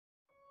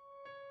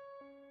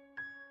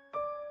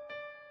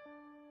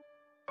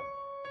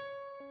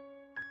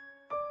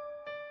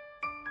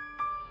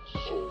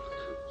Yo,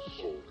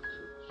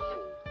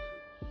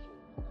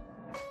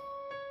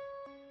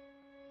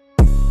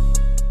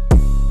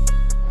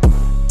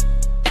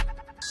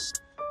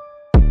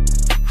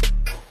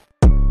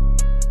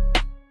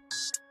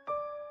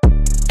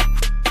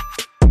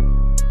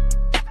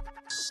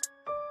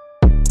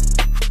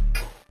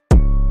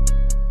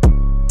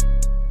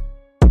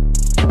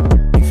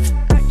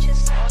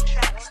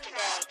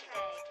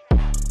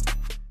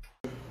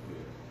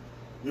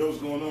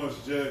 what's going on?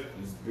 It's Jay.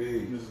 It's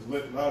big. This is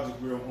Lit Logic.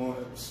 We're on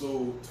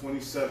episode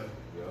 27.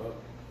 Yup.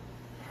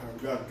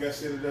 We got a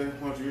guest here today.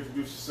 Why don't you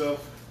introduce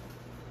yourself?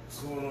 What's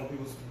going on,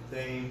 people's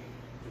thing?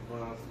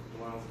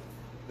 Javon's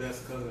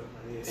best cousin.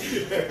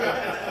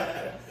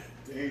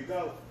 Dang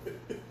doubt.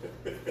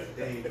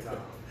 Dang time.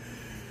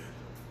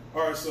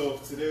 All right, so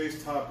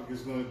today's topic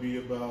is going to be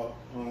about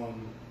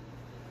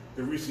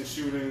the recent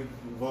shooting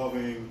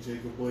involving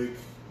Jacob Blake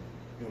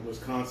in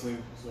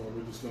Wisconsin. So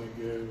we're just going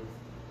to give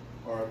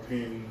our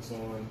opinions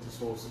on this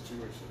whole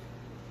situation.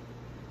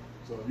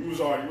 So you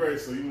was already ready,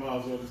 so you might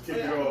as well just kick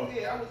it off.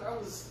 Yeah, I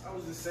was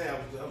just saying.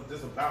 I was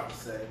just about to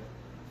say.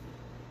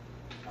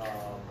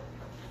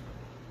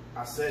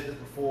 I said this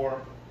before.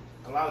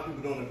 A lot of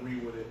people don't agree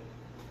with it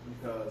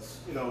because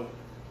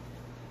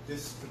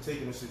this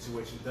particular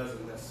situation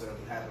doesn't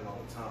necessarily happen all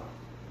the time.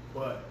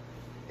 But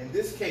in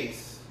this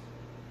case,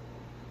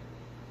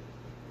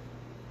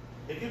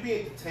 if you're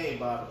being detained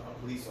by a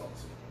police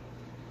officer,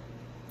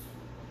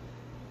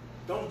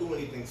 don't do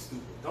anything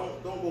stupid.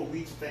 Don't go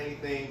reach for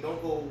anything. Don't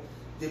go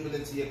dipping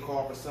into your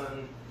car for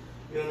something.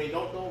 You know what I mean?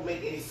 Don't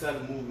make any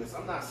sudden movements.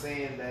 I'm not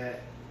saying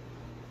that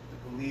the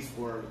police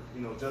were,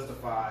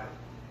 justified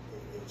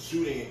in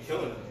shooting and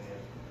killing a man,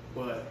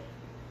 but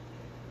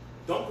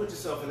don't put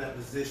yourself in that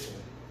position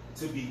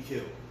to be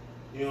killed.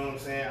 You know what I'm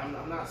saying?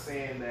 I'm not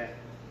saying that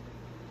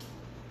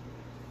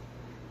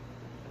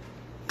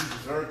he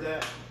deserved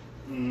that,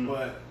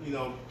 but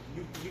you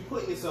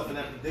put yourself in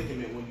that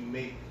predicament when you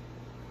make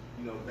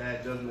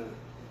bad judgment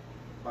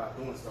by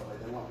doing stuff like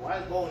that. Why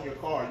go in your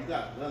car? You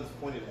got guns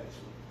pointed at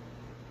you.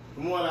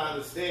 From what I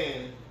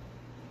understand,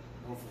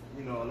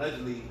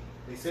 allegedly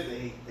they said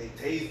they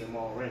tased him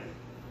already.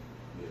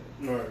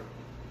 Yeah. Right.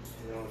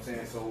 You know what I'm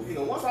saying? So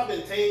once I've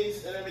been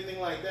tased and everything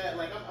like that,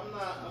 like I'm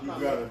not.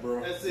 You got it,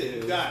 bro. That's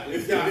it. You got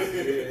it. You got it.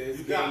 It's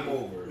You got game it.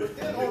 over. But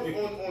then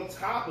on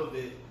top of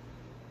it,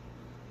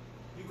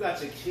 you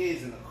got your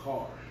kids in the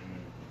car,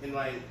 and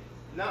like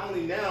not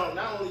only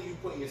you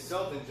putting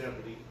yourself in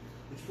jeopardy,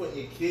 but you're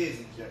putting your kids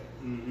in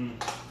jeopardy.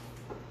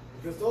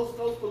 Because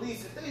those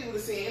police, if they would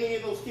have seen any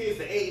of those kids,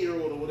 the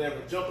 8-year-old or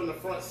whatever, jump in the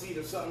front seat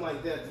or something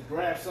like that to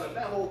grab something,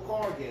 that whole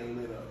car getting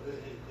lit up.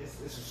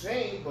 It's a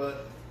shame,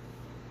 but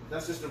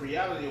that's just the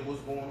reality of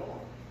what's going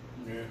on.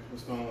 Yeah,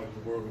 it's kind of like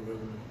the world we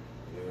live in.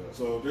 Yeah.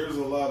 So there's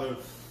a lot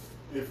of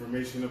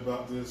information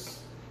about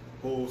this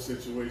whole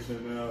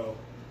situation now.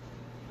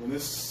 When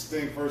this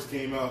thing first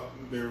came out,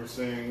 they were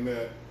saying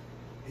that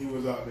he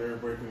was out there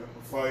breaking up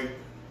a fight.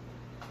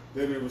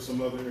 Then there was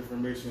some other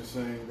information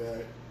saying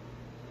that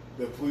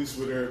the police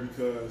were there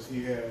because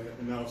he had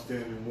an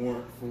outstanding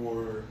warrant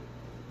for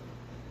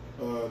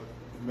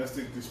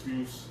domestic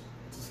disputes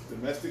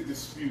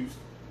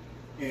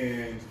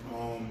and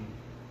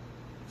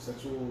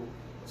sexual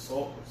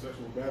assault or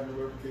sexual battery,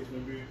 whatever the case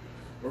may be.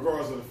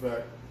 Regardless of the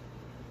fact,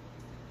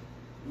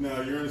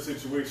 now you're in a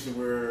situation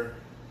where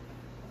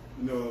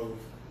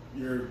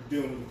you're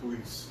dealing with the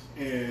police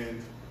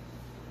and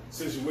the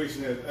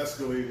situation has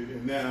escalated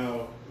and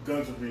now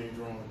guns are being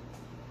drawn.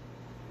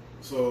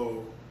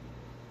 So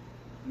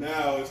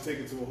now it's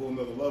taken to a whole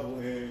nother level,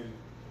 and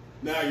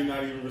now you're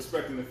not even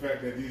respecting the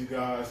fact that these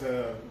guys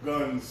have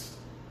guns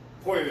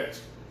pointed at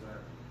you.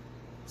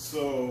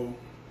 So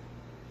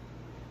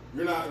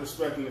you're not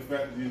respecting the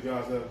fact that these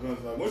guys have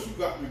guns. Like once you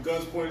got your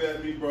guns pointed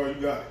at me, bro,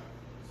 you got it.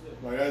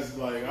 Like that's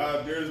like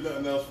there's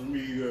nothing else for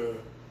me to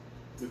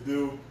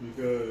do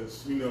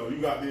because you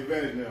got the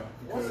advantage now.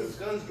 Once it's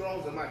guns,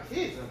 drones, and my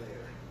kids are there.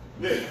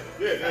 Yeah,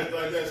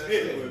 that's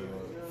it. But,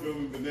 feel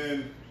me? But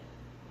then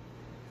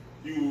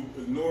you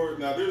ignore.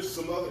 Now there's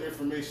some other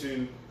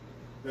information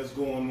that's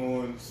going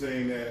on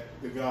saying that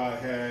the guy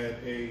had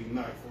a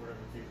knife or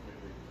whatever the case may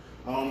be.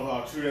 I don't know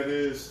how true that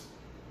is.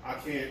 I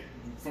can't,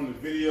 from the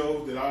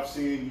video that I've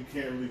seen, you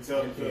can't really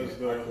tell because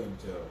I couldn't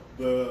tell.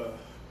 The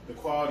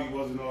quality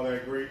wasn't all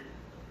that great.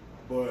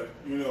 But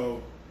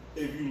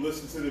if you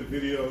listen to the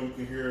video, you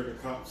can hear the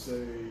cop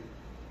say,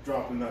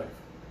 "Drop the knife."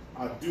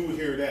 I do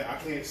hear that. I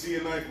can't see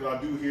a knife, but I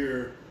do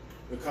hear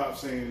the cop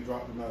saying,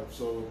 "Drop the knife."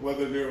 So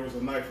whether there was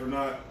a knife or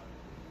not,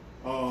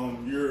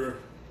 you're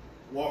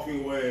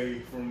walking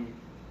away from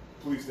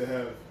police that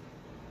have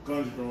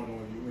guns drawn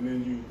on you, and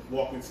then you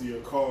walk into your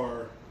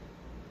car,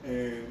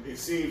 and it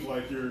seems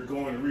like you're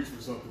going to reach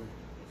for something.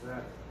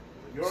 Exactly.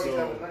 You already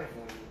have a knife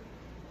on you.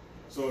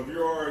 So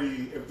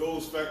if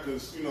those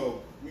factors,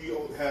 we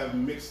have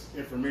mixed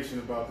information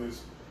about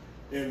this,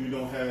 and we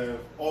don't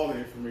have all the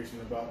information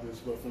about this,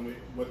 but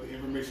the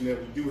information that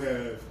we do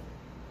have,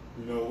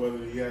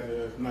 whether he had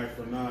a knife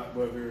or not,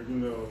 whether,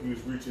 he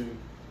was reaching,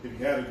 if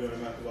he had a gun or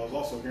not, because I was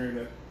also hearing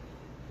that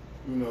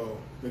you know,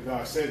 the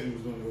guy said he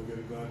was going to go get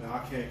a gun. Now, I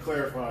can't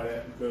clarify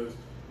that because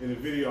in the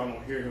video I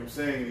don't hear him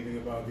saying anything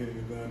about getting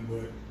a gun,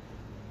 but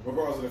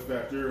regardless of the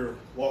fact, you're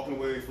walking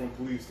away from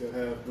police that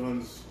have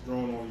guns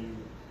drawn on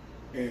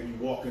you, and you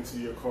walk into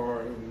your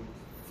car, and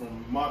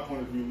from my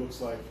point of view, it looks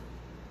like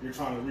you're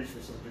trying to reach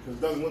for something, because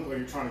it doesn't look like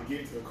you're trying to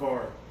get into the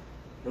car.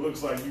 It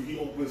looks like he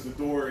opens the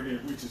door and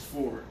then reaches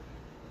forward.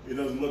 It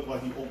doesn't look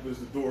like he opens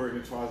the door and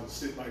then tries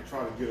to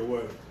try to get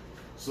away.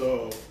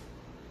 So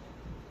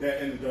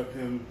that ended up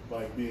him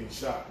like being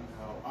shot.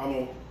 Now, I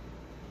don't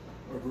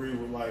agree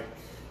with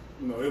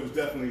it was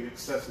definitely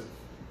excessive.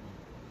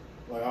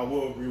 Like, I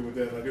will agree with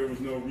that. Like, there was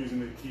no reason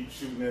to keep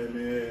shooting that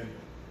man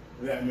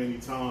that many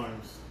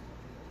times.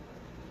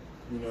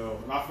 You know,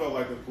 and I felt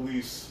like the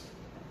police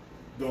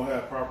don't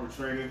have proper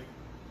training,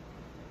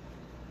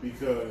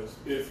 because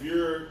if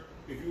you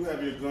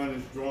have your gun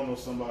is drawn on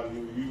somebody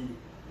who you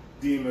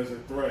deem as a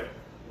threat,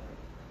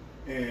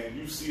 and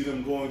you see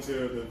them going to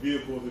the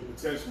vehicle to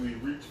potentially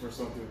reach for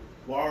something,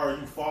 why are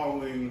you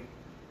following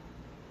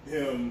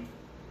him?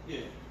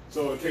 Yeah.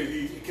 So in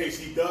case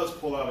he does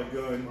pull out a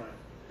gun,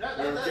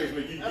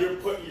 you're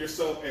putting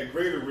yourself at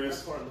greater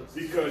risk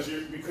because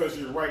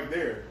you're right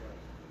there.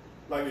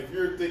 Like, if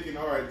you're thinking,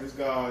 all right, this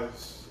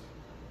guy's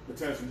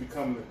potentially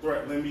becoming a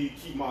threat, let me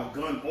keep my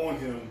gun on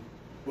him,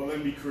 but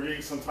let me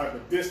create some type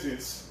of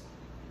distance,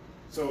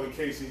 so in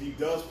case he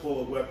does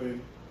pull a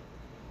weapon,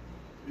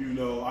 you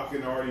know, I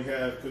can already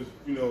have, because,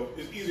 you know,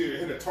 it's easier to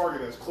hit a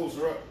target that's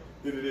closer up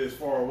than it is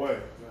far away.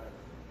 Right.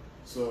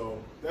 So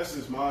that's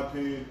just my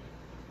opinion.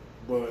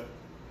 But,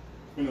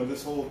 you know,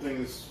 this whole thing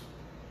is,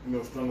 you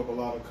know, strung up a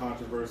lot of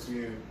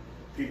controversy and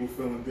people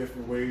feeling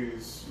different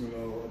ways, you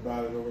know,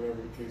 about it or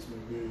whatever the case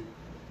may be.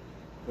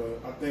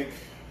 But I think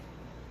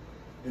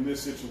in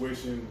this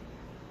situation,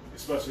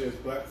 especially as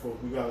black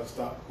folk, we got to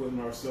stop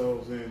putting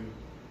ourselves in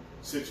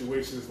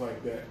situations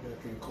like that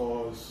can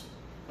cause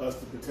us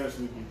to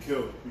potentially be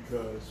killed,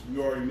 because we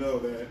already know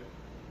that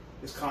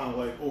it's kind of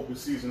like open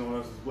season on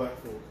us as black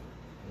folk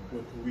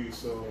with police.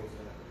 So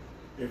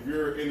if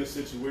you're in a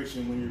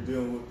situation when you're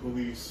dealing with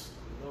police,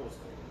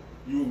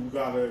 you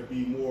gotta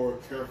be more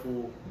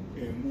careful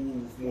and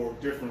move more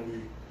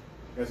differently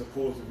as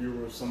opposed to if you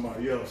were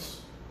somebody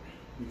else,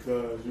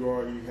 because you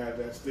already had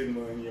that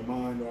stigma in your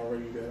mind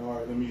already that, all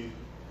right, let me,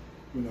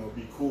 you know,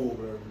 be cool,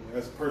 whatever.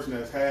 As a person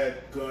that's had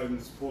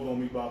guns pulled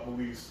on me by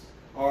police,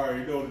 I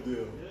already know the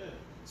deal. Yeah.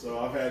 So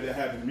I've had that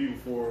happen to me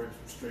before.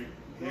 Straight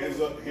hands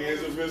up,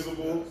 hands are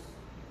visible,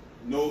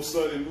 no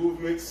sudden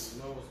movements,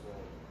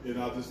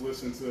 and I'll just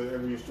listen to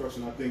every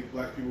instruction. I think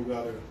black people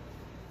gotta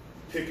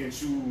pick and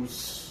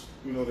choose,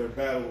 you know, their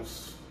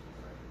battles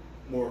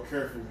more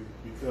carefully,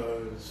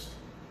 because,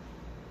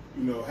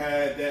 you know,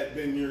 had that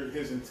been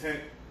his intent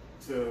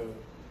to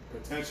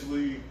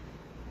potentially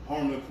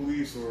harm the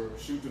police or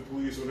shoot the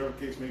police or whatever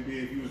the case may be,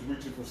 if he was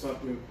reaching for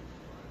something,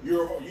 you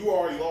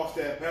already lost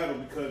that battle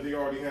because they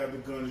already have the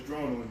guns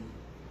drawn on you.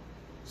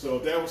 So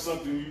if that was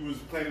something you was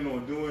planning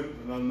on doing,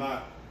 and I'm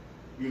not,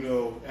 you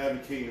know,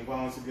 advocating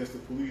violence against the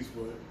police,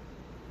 but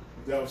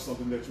if that was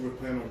something that you were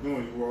planning on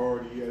doing, you were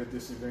already at a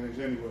disadvantage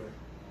anyway.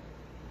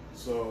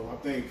 So I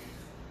think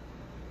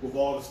with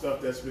all the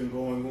stuff that's been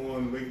going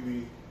on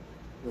lately,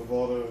 with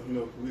all the, you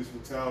know, police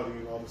brutality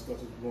and all the stuff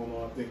that's been going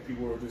on, I think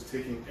people are just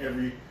taking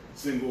every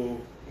single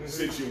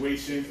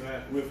situation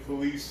with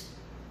police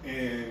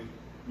and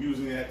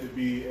using that to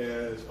be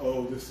as,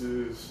 oh, this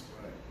is,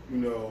 you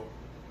know,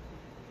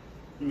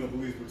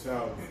 police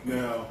brutality.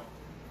 Now,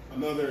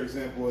 another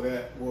example of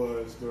that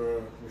was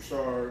the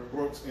Rayshard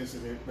Brooks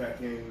incident back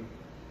in,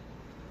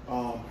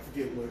 I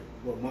forget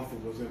what month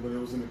it was in, but it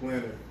was in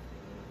Atlanta.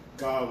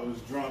 Guy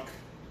was drunk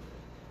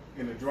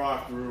in a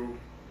drive-through,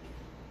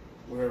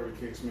 whatever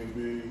the case may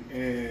be,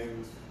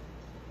 and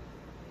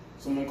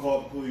someone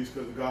called the police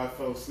because the guy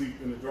fell asleep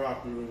in the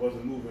drive-through and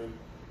wasn't moving.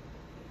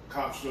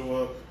 Cops show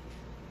up.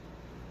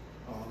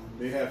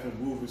 They have him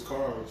move his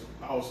car.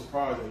 I was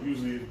surprised that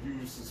usually if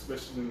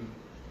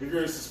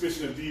you're in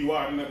suspicion of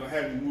DUI, they're not gonna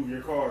have you move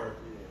your car.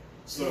 Yeah.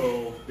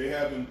 So he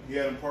had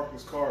him park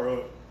his car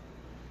up.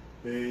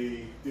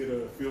 They did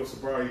a field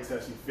sobriety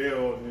test. He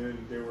failed, and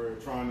then they were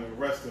trying to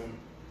arrest him.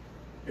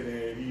 And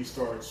then he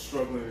started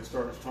struggling and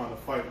started trying to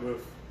fight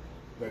with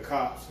the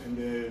cops. And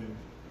then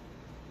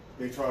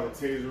they try to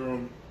taser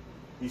him.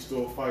 He's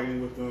still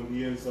fighting with them.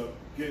 He ends up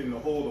getting a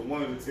hold of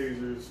one of the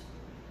tasers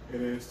and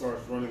then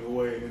starts running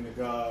away. And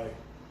then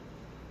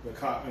the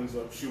cop ends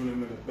up shooting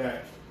him in the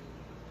back.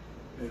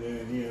 And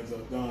then he ends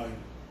up dying.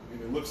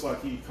 And it looks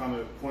like he kind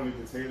of pointed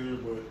the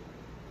taser, but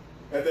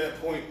at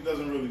that point, it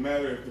doesn't really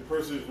matter. If the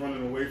person is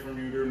running away from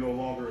you, they're no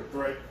longer a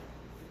threat.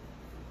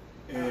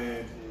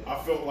 And I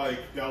felt like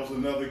that was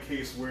another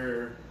case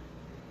where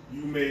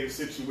you made a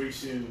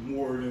situation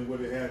more than what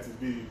it had to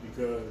be,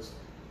 because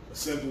a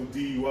simple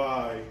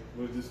DUI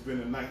would have just been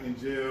a night in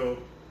jail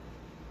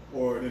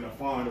or then a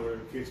fine or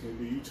whatever the case may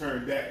be. You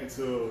turned that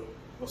into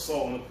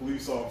assault on a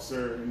police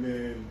officer and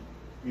then,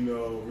 you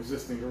know,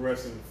 resisting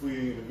arrest and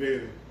fleeing and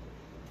evading.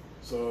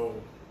 So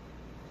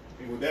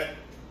with that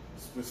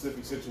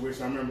specific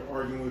situation, I remember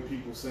arguing with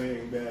people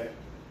saying that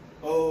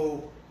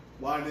oh,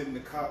 why didn't the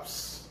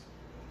cops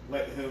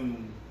let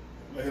him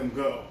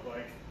go?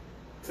 Like,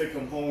 take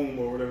him home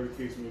or whatever the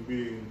case may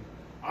be. And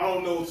I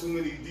don't know too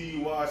many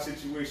DUI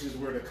situations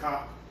where the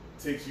cop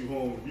takes you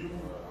home.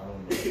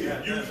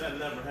 That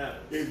never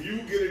happens. If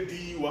you get a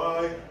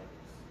DUI,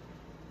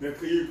 then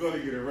you're going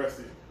to get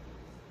arrested.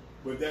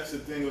 But that's the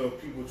thing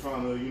of people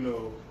trying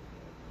to,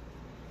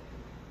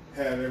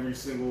 have every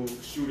single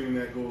shooting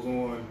that goes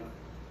on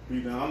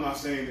be done. I'm not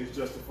saying it's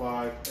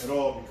justified at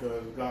all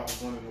because the guy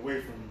was running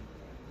away from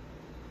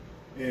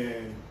you.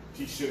 And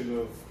he shouldn't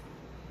have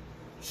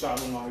shot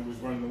him while he was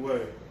running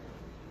away.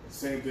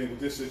 Same thing with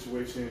this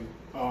situation.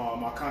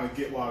 I kind of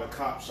get why the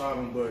cop shot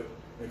him, but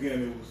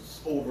again, it was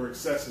over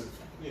excessive.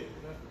 Yeah,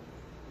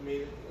 I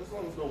mean, as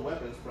long as no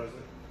weapons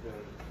present, then.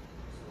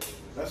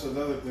 That's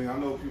another thing. I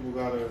know people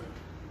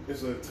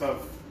it's a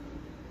tough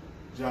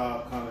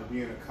job kind of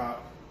being a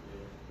cop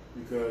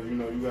because, you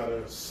got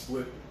a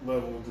split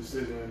level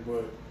decision,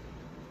 but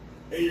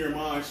in your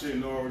mind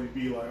shouldn't already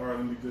be like, all right,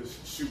 let me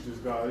just shoot this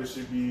guy. There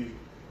should be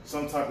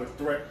some type of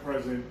threat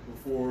present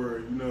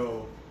before,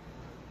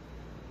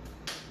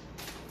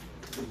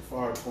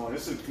 fired upon.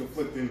 It's a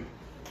conflicting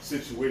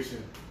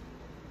situation,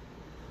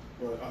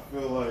 but I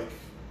feel like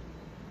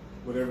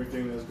with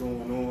everything that's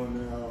going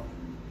on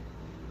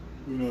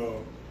now,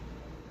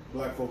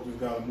 black folks just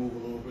gotta move a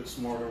little bit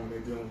smarter when they're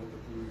dealing with the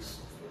police.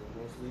 That's what it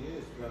mostly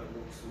is. You gotta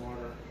move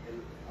smarter.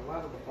 And a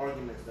lot of the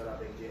arguments that I've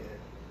been getting,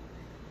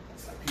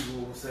 it's like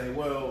people will say,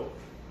 well,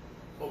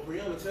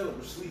 Breonna Taylor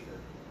was sleeping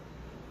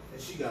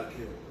and she got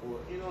killed. Or,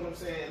 you know what I'm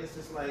saying? It's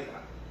just like,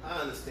 I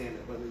understand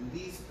it, but in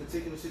these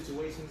particular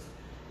situations,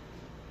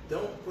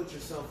 don't put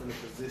yourself in a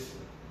position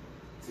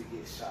to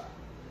get shot.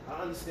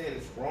 I understand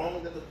it's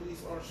wrong that the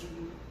police are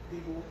shooting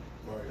people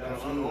that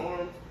are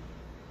unarmed,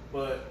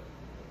 but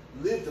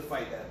live to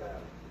fight that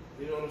battle.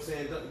 You know what I'm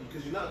saying?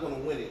 Because you're not going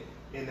to win it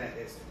in that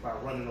instant by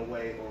running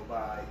away or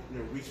by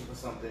reaching for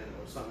something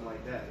or something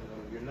like that.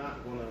 You're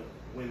not going to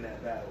win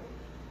that battle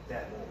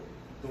that moment.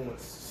 Doing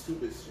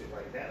stupid shit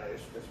like that,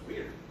 that's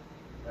weird.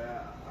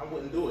 I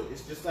wouldn't do it.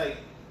 It's just like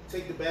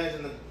take the badge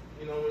and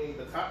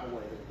the cop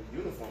away, the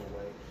uniform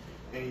away,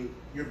 and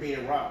you're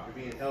being robbed.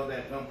 You're being held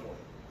at gunpoint,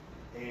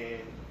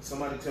 and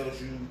somebody tells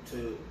you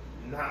to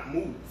not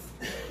move.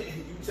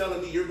 You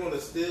telling me you're going to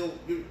still?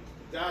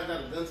 God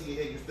got a gun to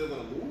your head. You're still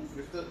going to move?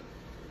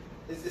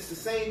 It's the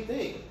same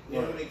thing. You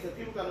know what I mean? Because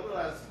people got to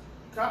realize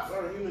cops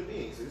are human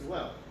beings as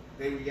well.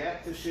 They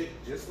react to shit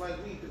just like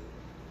we do.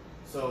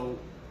 So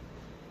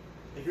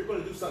if you're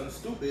going to do something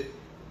stupid,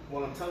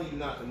 well, I'm telling you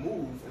not to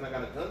move, and I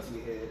got a gun to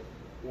your head,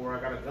 or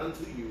I got a gun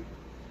to you,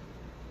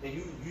 and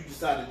you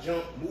decide to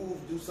jump, move,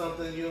 do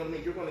something, you know what I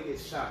mean? You're going to get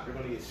shot. You're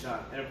going to get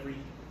shot every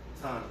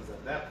time. Because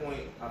at that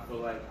point, I feel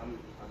like I'm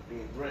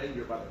being threatened.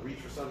 You're about to reach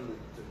for something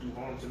to do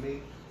harm to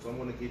me, so I'm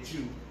going to get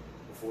you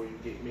before you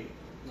get me.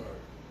 All right.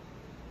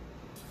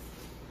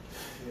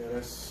 Yeah,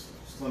 that's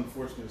an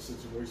unfortunate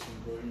situation,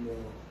 but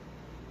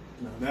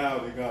now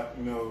they got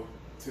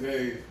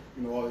today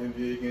all the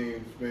NBA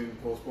games been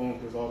postponed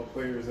because all the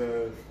players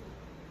have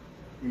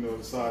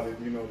decided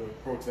to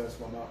protest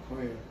by not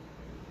playing,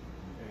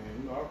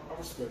 and I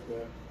respect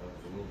that.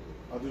 Absolutely,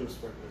 I do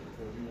respect that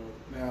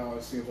because now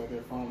it seems like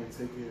they're finally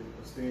taking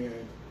a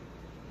stand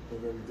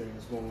of everything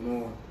that's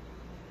going on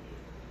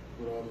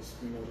with all this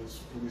this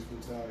police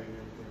brutality and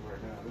everything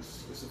right now.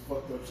 It's a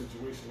fucked up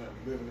situation that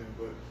we're living in,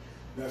 but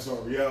that's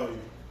our reality.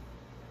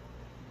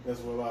 That's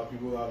what a lot of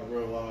people gotta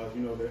realize,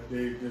 that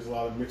there's a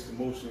lot of mixed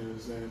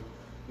emotions and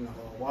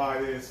why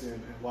this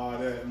and why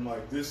that. And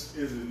like, this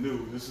isn't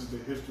new. This is the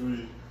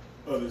history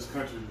of this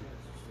country.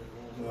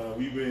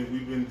 We've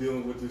been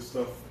dealing with this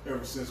stuff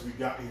ever since we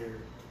got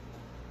here.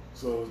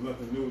 So it's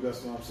nothing new.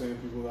 That's what I'm saying.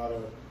 People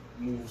gotta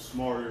move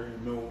smarter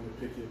and know when to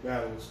pick your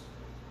battles,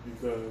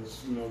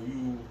 because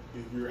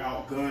if you're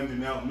outgunned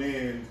and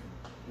outmanned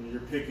and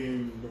you're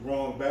picking the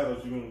wrong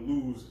battles, you're gonna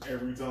lose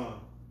every time.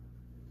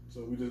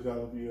 So we just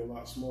gotta be a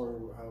lot smarter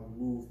with how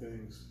we move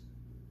things,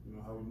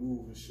 how we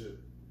move and shit.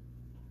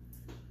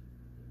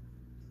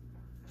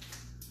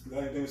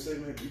 Got anything to say,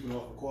 man? You've been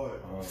awful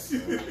quiet.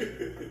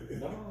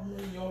 No,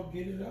 man, y'all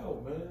get it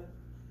out, man.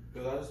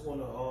 Cause I just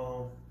wanna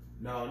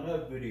now in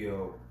that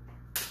video,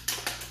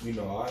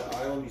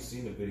 I only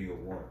seen the video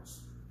once.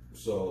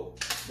 So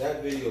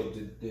that video,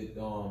 did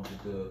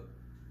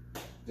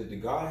the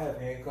guy have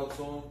handcuffs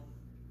on?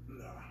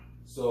 Nah.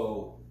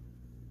 So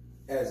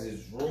as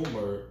is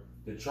rumored,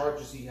 the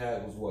charges he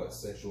had was what?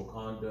 Sexual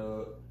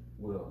conduct?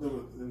 What else? It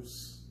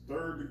was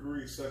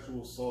 3rd-degree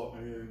sexual assault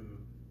and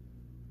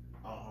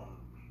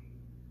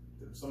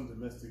some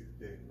domestic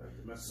thing, like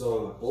domestic. So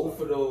violence.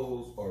 both of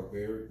those are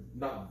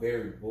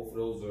both of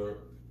those are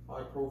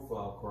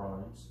high-profile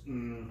crimes.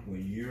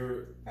 When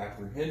you're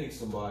apprehending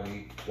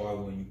somebody, why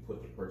wouldn't you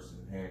put the person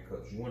in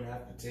handcuffs? You wouldn't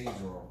have to taser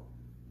them.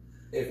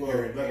 If well,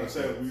 like I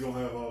said, we don't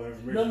have all the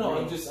information. No,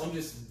 I'm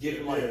just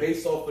getting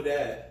based off of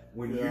that.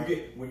 When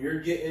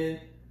you're getting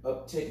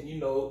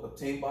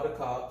obtained by the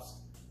cops,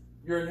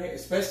 you're in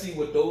especially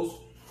with those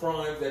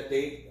crimes that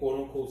they quote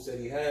unquote said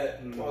he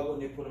had. Why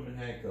wouldn't they put him in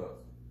handcuffs?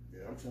 Yeah,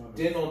 Yeah, I'm trying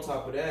to. Then on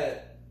top of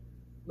that,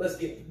 let's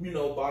get,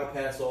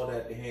 bypass all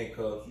that, the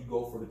handcuffs. You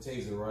go for the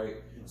taser, right?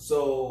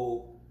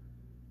 So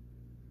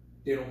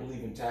they don't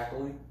believe in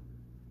tackling.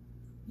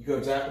 You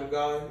could tackle the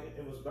guy.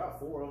 It was about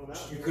 4 of them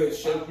out. You could have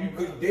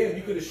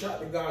shot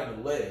the guy in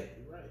the leg.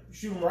 Right. You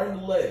shoot him right in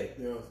the leg.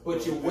 Yeah,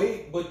 But you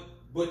wait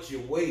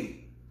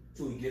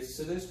till he gets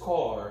to this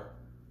car.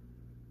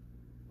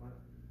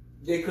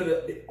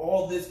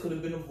 All this could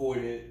have been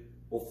avoided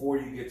before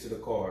you get to the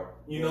car.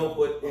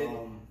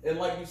 And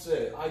like you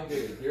said, I get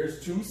it.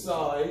 There's two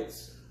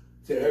sides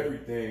to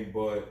everything,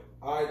 but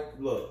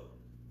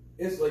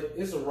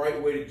it's a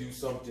right way to do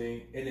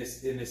something, and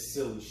it's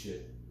silly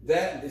shit.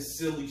 That is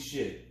silly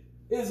shit.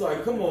 It's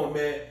like, come on,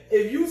 man.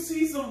 If you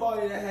see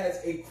somebody that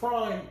has a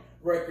crime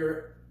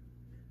record,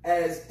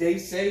 as they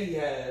say he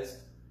has,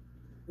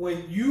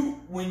 when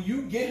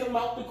you get him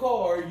out the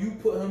car, you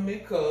put him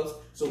in cuffs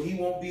so he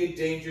won't be a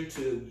danger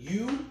to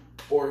you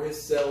or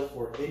himself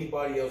or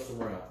anybody else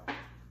around.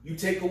 You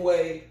take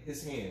away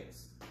his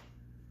hands.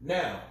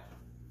 Now,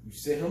 you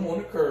sit him on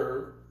the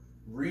curb,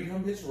 read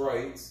him his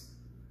rights,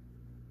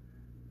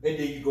 and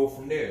then you go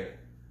from there.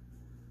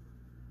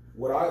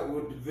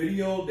 What the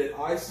video that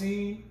I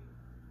seen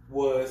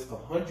was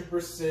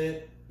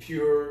 100%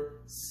 pure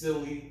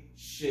silly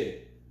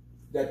shit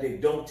that they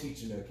don't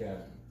teach in the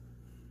academy.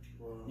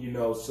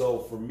 Wow. So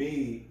for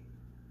me,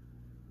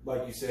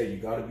 like you said, you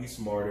got to be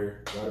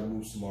smarter, got to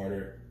move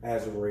smarter.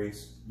 As a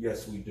race,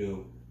 yes, we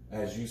do.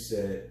 As you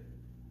said,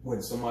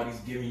 when somebody's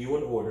giving you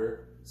an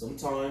order,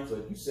 sometimes,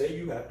 like you say,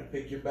 you have to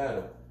pick your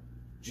battle.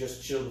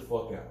 Just chill the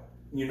fuck out.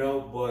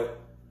 But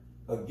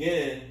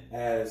again,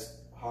 as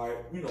high,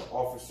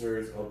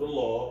 officers of the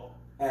law,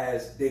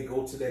 as they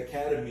go to the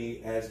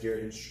academy, as they're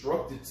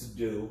instructed to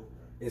do,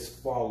 is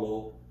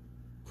follow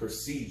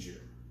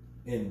procedure.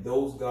 And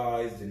those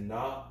guys did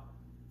not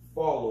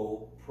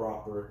follow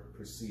proper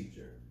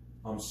procedure.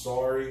 I'm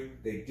sorry,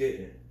 they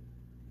didn't.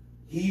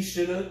 He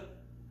should have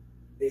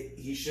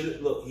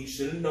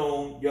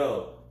known,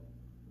 yo,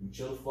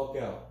 chill the fuck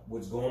out.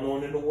 What's going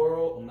on in the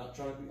world? I'm not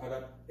trying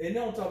to and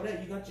then on top of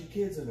that, you got your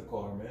kids in the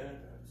car, man.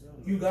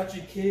 You got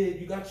your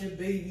kid, you got your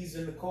babies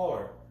in the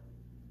car.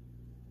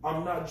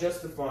 I'm not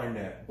justifying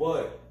that,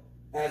 but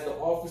as the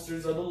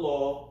officers of the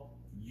law,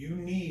 you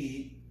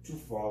need to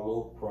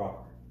follow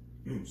proper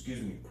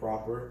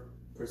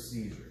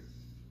procedure.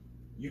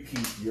 You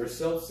keep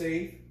yourself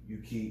safe, you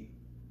keep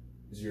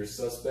your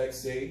suspect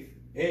safe,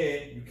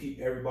 and you keep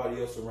everybody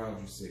else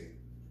around you safe.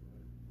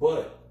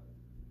 But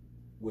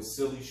with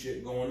silly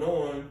shit going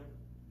on,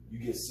 you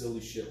get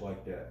silly shit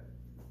like that.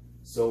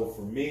 So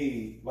for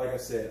me, like I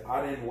said,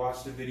 I didn't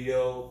watch the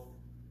video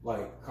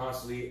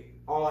constantly.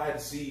 All I had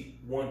to see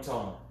one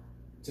time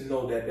to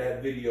know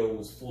that video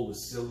was full of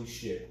silly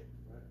shit.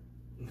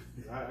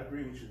 I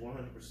agree with you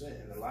 100%,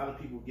 and a lot of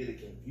people get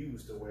it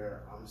confused to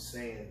where I'm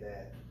saying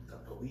that the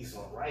police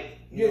are right.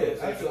 Yeah,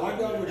 absolutely. I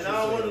got what you're saying.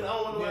 I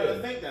don't want nobody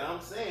to think that. I'm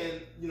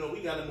saying,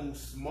 we got to move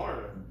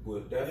smarter.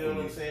 But definitely. You know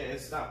what I'm saying? And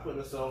stop putting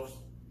ourselves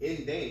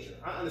in danger.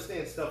 I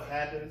understand stuff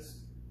happens,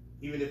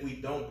 even if we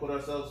don't put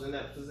ourselves in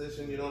that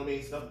position. You know what I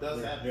mean? Stuff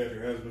does happen. Yeah,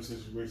 there has been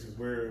situations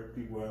where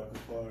people have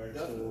complied,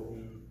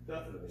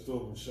 still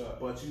been shot.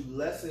 But you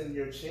lessen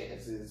your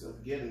chances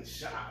of getting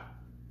shot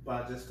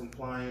by just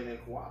complying and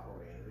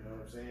cooperating. You know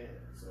what I'm saying?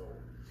 So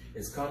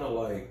it's kind of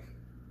like,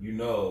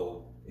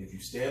 if you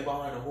stand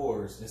behind a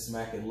horse and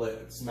smack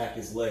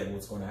his leg,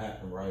 what's going to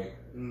happen, right?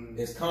 Mm.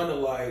 It's kind of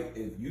like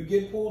if you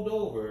get pulled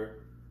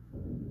over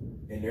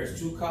and there's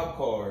 2 cop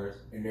cars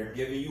and they're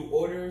giving you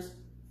orders,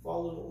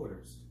 follow the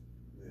orders.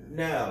 Yeah.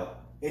 Now,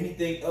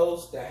 anything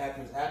else that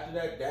happens after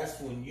that, that's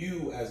when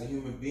you, as a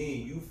human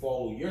being, you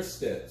follow your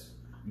steps.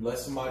 You let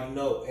somebody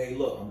know, hey,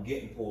 look, I'm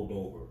getting pulled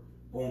over.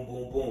 Boom,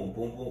 boom, boom,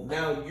 boom, boom.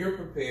 Now you're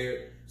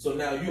prepared. So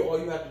now all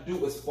you have to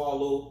do is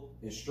follow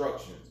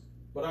instructions.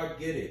 But I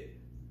get it.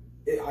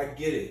 I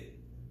get it.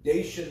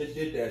 They shouldn't have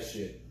did that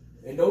shit.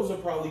 And those are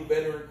probably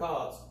veteran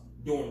cops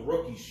doing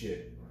rookie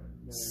shit.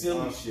 Man,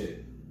 silly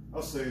shit.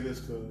 I'll say this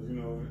because,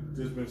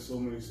 there's been so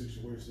many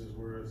situations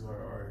where it's like,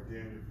 all right,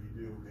 damned if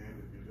you do,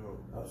 damned if you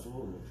don't.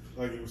 Absolutely.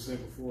 Like you were saying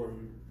before,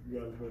 you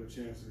got a better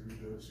chance if you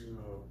just,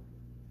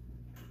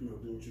 do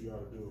what you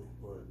got to do.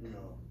 But,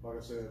 like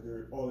I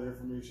said, all the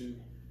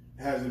information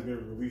hasn't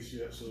been released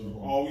yet. So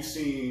all we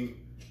seen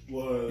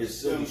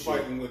was him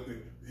fighting with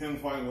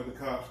the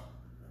cops,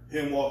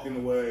 him walking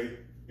away,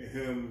 and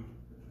him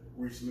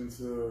reaching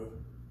into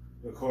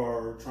the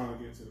car, trying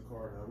to get to the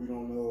car. Now, we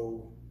don't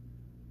know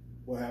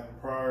what happened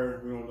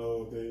prior. We don't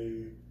know if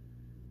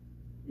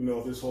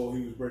if this whole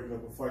he was breaking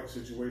up a fight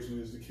situation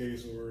is the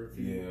case, or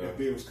if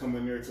they was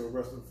coming there to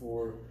arrest him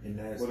for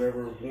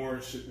whatever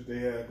warrant shit that they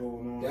had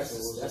going on.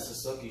 That's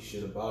the sucky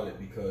shit about it,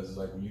 because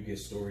when you get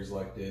stories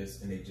like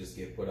this and they just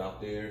get put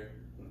out there,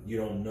 you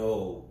don't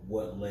know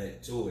what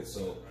led to it.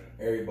 So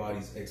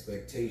everybody's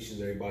expectations,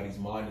 everybody's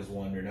mind is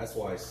wandering. That's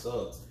why it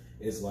sucks.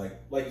 It's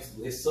like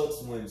it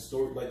sucks when when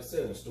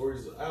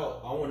stories are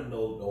out. I want to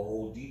know the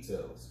whole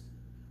details,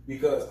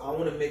 because I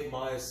want to make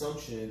my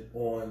assumption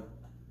on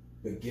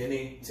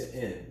beginning to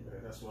end. Yeah,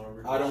 that's why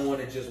I don't want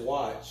to just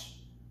watch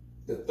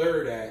the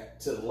third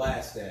act to the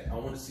last act. I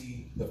want to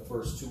see the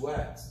first 2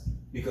 acts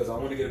because I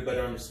want to get a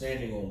better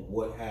understanding on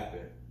what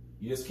happened.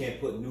 You just can't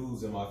put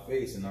news in my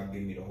face and not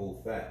give me the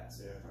whole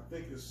facts. Yeah, I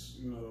think it's,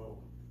 you know,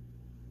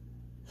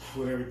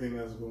 with everything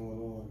that's going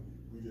on,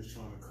 we're just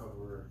trying to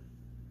cover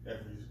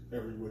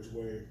every which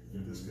way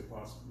that this could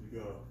possibly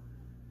go.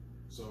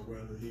 So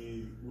whether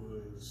he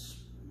was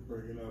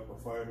breaking up a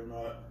fight or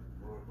not,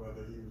 or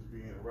whether he was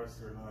being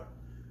arrested or not,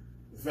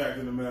 the fact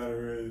of the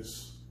matter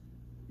is,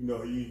 you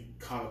know, he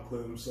kind of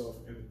put himself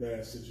in a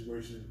bad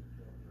situation.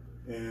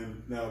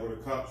 And now were the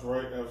cops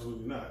right?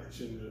 Absolutely not. They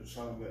shouldn't have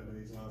shot him that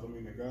many times. I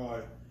mean, the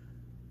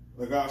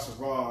guy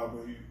survived,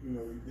 but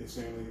they're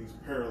saying that he's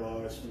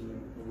paralyzed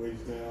from the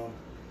waist down.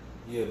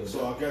 Yeah, but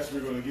so I guess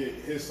we're gonna get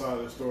his side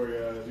of the story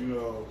as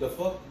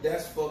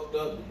that's fucked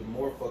up. But the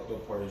more fucked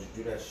up part is you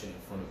do that shit in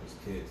front of his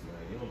kids,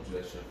 man. You don't do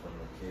that shit in front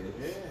of no kids.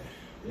 Yeah.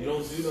 You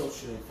don't do no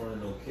shit in front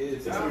of no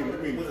kids. I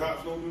mean the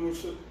cops don't do no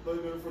shit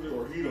like that for them,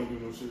 or he don't do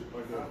no shit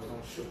like that. The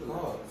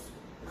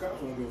cops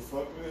don't give a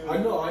fuck, man. I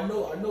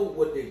know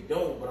what they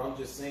don't, but I'm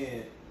just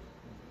saying,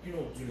 you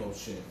don't do no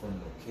shit in front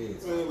of no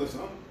kids. Man,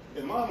 listen,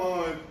 in my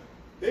mind,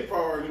 they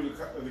probably already knew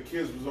the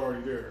kids was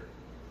already there.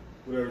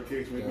 Whatever the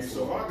case may be.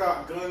 So if I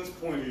got guns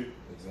pointed,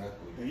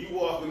 and you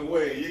walking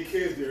away and your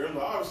kid's there, I'm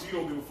like, obviously you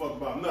don't give a fuck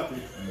about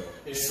nothing. No.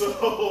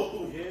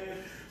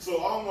 So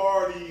I'm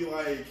already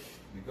like,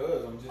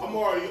 because I'm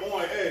already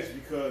on edge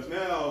because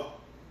now,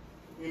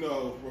 you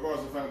know,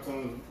 regardless if I'm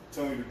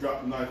telling you to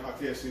drop the knife, I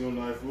can't see no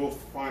knife. We'll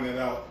find that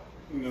out,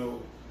 you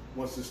know,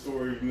 once the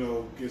story, you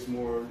know, gets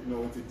more, you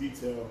know, into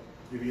detail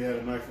if he had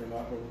a knife or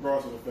not. But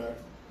regardless of the fact,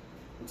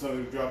 I'm telling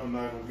you to drop a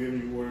knife. I'm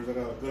giving you orders. I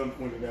got a gun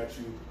pointed at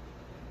you.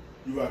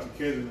 You got your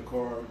kids in the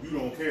car, you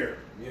don't care.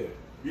 Yeah.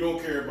 You don't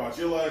care about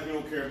your life, you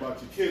don't care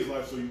about your kids'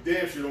 life, so you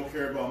damn sure don't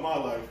care about my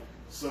life.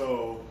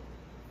 So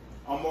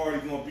I'm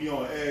already gonna be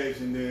on edge,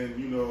 and then,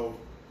 you know,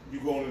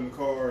 you going in the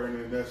car and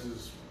then that's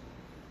just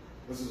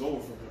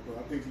over for him. But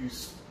I think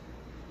there's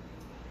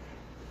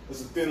a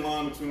thin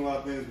line between a lot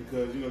of things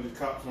because, you know, the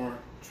cops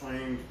aren't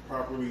trained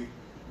properly.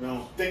 And I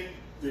don't think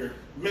they're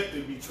meant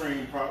to be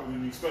trained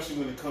properly, especially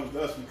when it comes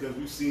to us, because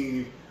we've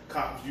seen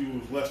cops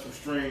use less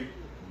restraint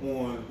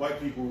on white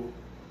people,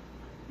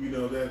 you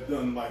know, that have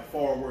done like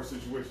far worse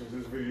situations.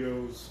 There's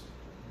videos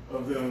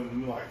of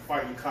them like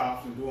fighting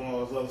cops and doing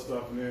all this other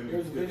stuff, and then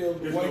there's a video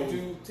of the white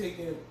dude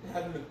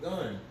having a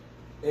gun,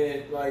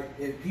 and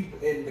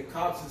the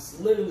cops is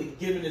literally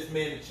giving this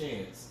man a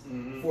chance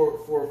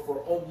for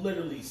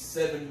literally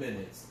 7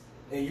 minutes,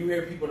 and you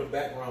hear people in the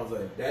background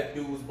like, that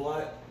dude was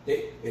black.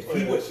 If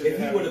he would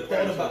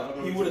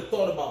have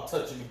thought about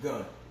touching the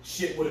gun,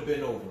 shit would have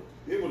been over.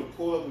 They would have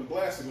pulled up and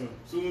blasted him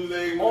as soon as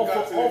they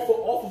got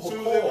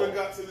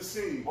to the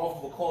scene.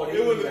 Off of a car,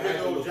 it would have been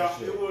no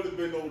drop. It would have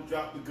been no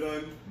drop the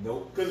gun.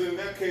 Nope. Because in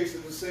that case,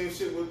 it's the same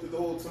shit with the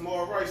whole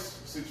Tamar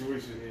Rice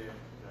situation. Yeah.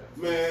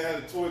 Man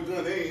had a toy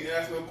gun. They ain't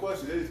asked no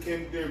question. They just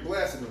came there and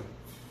blasted him.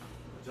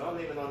 But y'all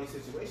naming all these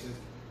situations.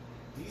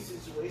 These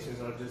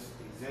situations are just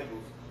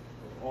examples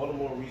of all the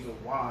more reason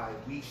why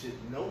we should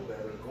know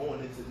better going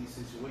into these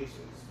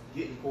situations.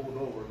 Getting pulled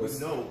over, we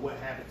know what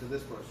happened to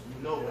this person.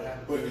 You know what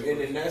happened to this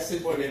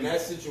person. In that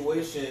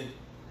situation,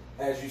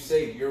 as you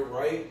say, you're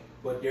right,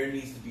 but there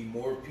needs to be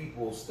more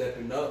people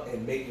stepping up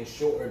and making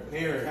sure, and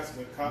parents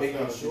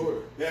making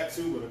sure. That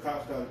too, but the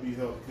cops got to be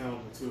held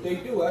accountable too. They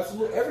do,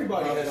 absolutely.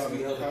 Everybody has to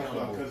be held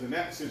accountable. Because in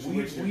that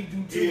situation, we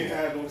do too. He didn't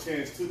have no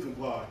chance to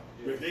comply.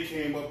 Yeah. If they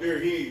came up there,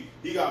 he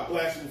got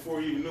blasted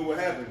before he even knew what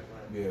happened.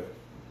 Yeah.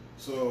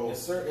 So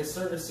in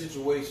certain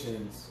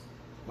situations,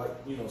 like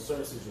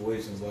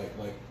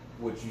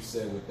what you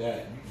said with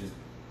that,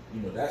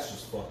 that's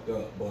just fucked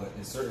up. But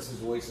in certain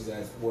situations,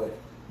 as what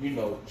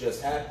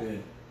just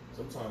happened,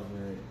 sometimes,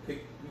 man, you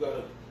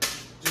gotta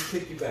just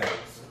pick your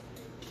battles.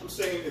 I'm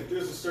saying if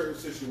there's a certain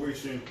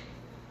situation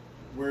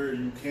where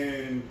you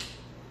can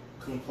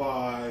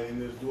comply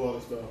and just do all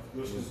this stuff,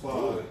 just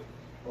comply,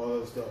 all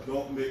that stuff.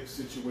 Don't make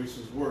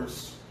situations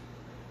worse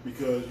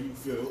because you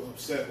feel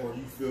upset or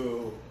you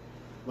feel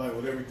like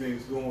with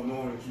everything's going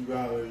on that you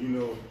gotta,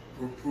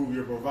 prove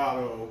your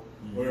bravado,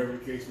 whatever the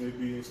case may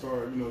be, and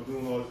start,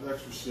 doing all this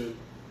extra shit.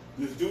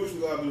 Just do what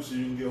you gotta do so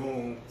you can get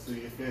home to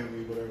your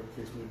family, whatever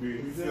the case may be.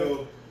 If you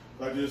feel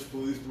like there's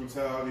police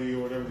brutality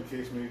or whatever the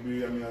case may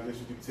be, I mean, I guess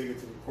you could take it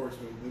to the courts,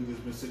 but then there's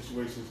been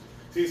situations.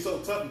 See, it's so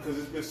tough because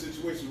there's been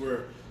situations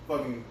where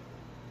fucking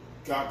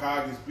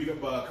guy gets beat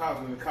up by a cop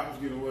and the cops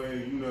get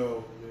away,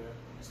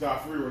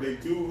 scot-free, or they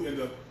do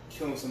end up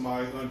killing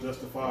somebody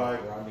unjustified.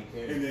 Rodney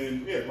King. And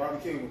then, Rodney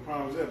King was a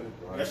prime example.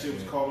 That shit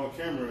was caught on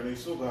camera and they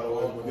still got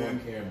away. But then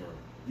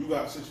you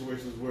got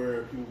situations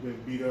where people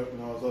been beat up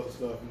and all this other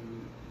stuff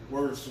and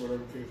worse,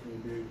 whatever the case may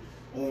be,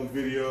 on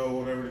video,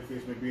 whatever the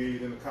case may be,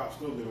 then the cops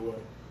still get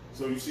away.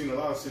 So you've seen a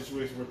lot of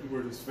situations where people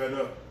are just fed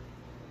up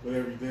with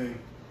everything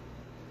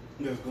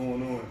that's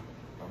going on.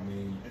 I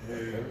mean,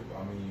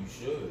 you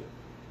should.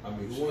 I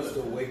mean, who wants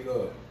to wake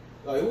up?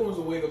 Like, who wants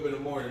to wake up in the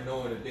morning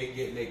knowing that they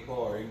get in their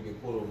car and get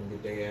pulled over and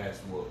get their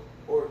ass whooped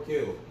or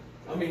killed?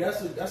 I mean,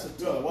 that's a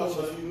tough watch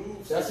pill. how you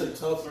move. That's a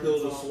tough pill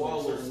to times,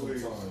 swallow certain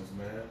ways. sometimes,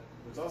 man.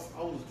 Because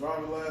I was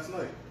driving last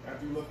night.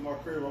 After you left my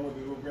crib, I went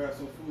to go grab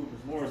some food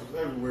because Lawrence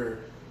was everywhere.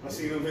 I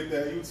seen him hit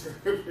that U-turn.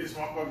 Bitch,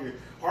 my fucking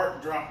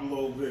heart dropped a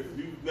little bit.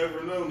 You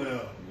never know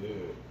now. Yeah.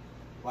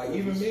 Like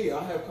even me,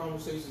 I have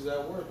conversations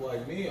at work.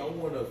 Like me, I'm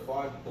one of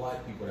 5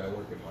 black people that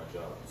work at my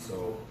job.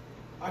 So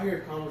I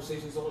hear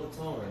conversations all the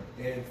time.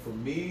 And for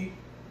me,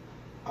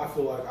 I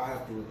feel like I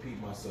have to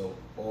repeat myself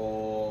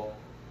all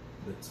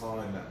the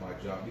time at my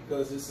job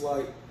because it's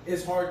like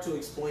it's hard to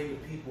explain to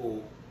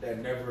people that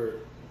never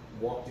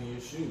walked in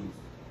your shoes.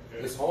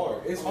 It's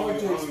hard. It's hard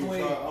to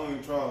explain. I don't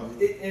even try.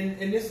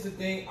 And this is the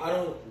thing. I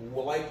don't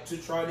like to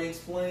try to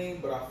explain,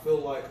 but I feel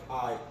like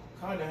I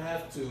kind of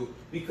have to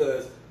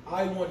because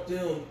I want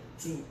them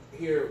to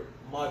hear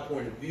my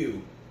point of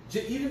view.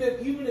 Even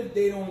if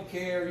they don't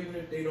care, even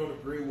if they don't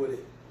agree with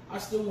it, I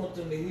still want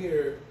them to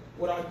hear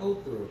what I go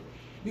through.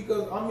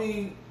 Because I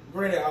mean,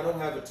 granted, I don't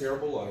have a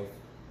terrible life,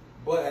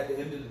 but at the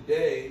end of the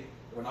day,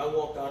 when I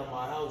walk out of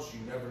my house, you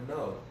never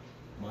know.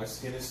 My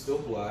skin is still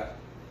black.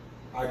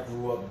 I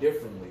grew up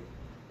differently.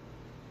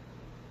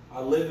 I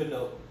live in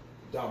a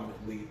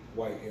dominantly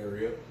white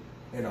area,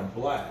 and I'm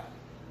black.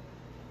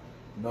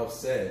 Enough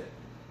said.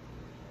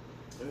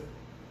 Yeah.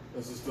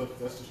 That's the stuff.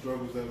 That's the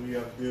struggles that we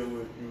have to deal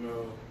with. You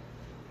know.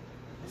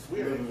 It's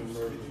weird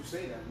that you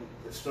say that.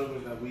 The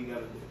struggles that we got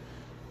to do.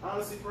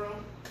 Honestly, bro,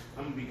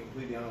 I'm gonna be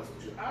completely honest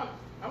with you.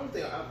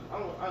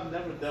 I've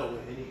never dealt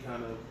with any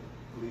kind of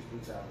police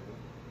brutality.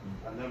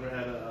 I never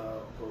had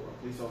a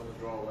police officer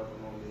draw a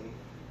weapon on me.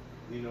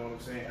 You know what I'm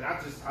saying? And I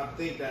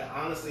think that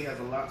honestly has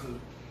a lot to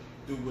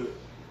do with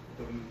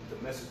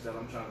the message that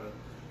I'm trying to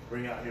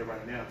bring out here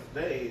right now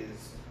today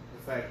is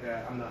the fact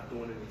that I'm not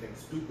doing anything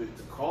stupid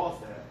to cause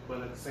that.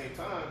 But at the same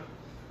time,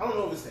 I don't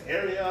know if it's the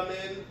area I'm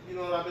in. You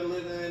know, I've been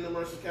living in the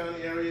Mercer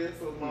County area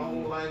for my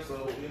whole life,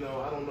 so you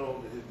know, I don't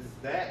know if it's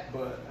that,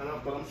 but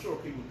I'm sure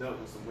people dealt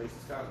with some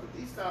racist cops. But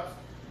these cops,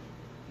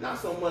 not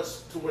so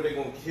much to where they're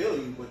gonna kill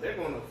you, but they're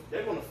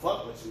gonna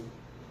fuck with you.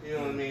 You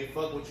know what I mean?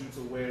 Fuck with you to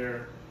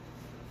where,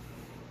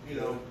 you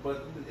know.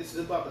 But it's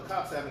about the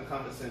cops having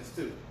common sense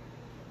too.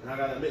 And I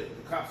gotta admit,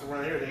 the cops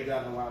around here, they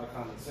got a lot of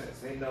common sense.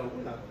 They know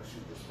we're not gonna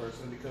shoot this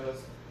person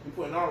because we're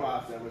putting our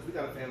lives at risk. We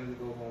got a family to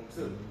go home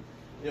to.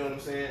 You know what I'm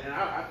saying? And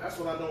that's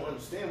what I don't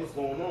understand what's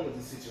going on with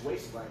these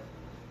situations. Like,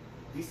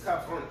 these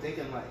cops aren't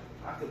thinking like,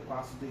 I could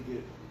possibly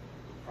get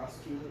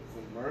prosecuted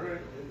for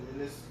murder in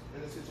this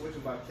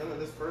situation by killing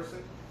this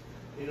person.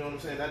 You know what I'm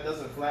saying? That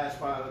doesn't flash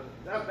by.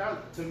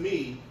 That to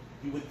me,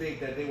 you would think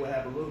that they would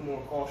have a little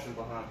more caution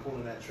behind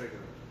pulling that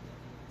trigger.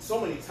 So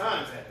many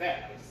times at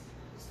that.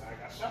 I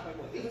got shot like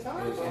what, 8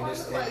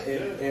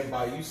 times? And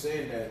by you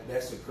saying that,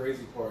 that's the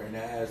crazy part, and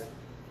that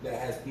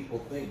has people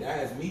think. That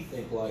has me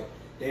think like,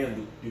 damn,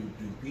 do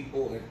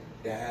people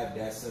that have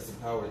that sense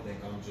of power think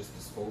I'm just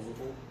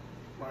disposable?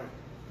 Right.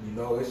 You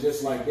know, it's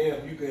just like,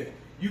 damn,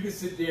 you can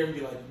sit there and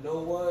be like, you know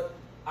what?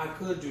 I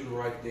could do the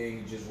right thing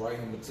and just write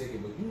him a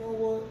ticket, but you know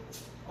what?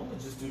 I'm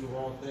gonna just do the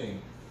wrong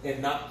thing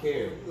and not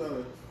care.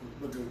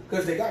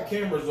 Because they got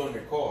cameras on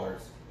their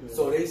cars,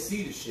 so they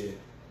see the shit.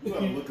 You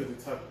gotta look at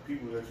the type of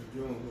people that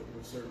you're dealing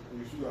with certain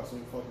police. You got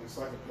some fucking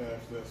psychopaths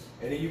that's.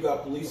 And then you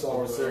got police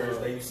officers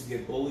that used to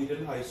get bullied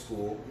in high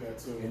school,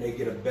 and they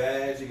get a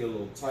badge, they get a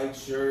little tight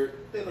shirt,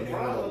 and they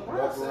want to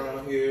walk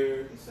around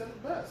here. He said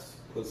it best.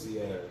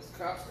 Pussy ass.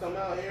 Cops come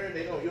out here,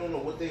 you don't know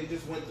what they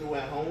just went through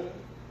at home.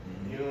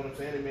 Mm-hmm. You know what I'm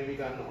saying? They maybe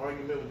got in an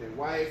argument with their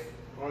wife,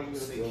 argument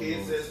with their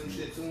kids, said some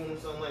shit to them or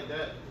something like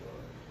that.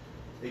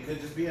 They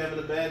could just be having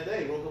a bad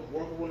day, woke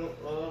up on the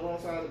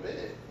wrong side of the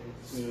bed.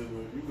 Yeah,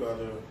 but you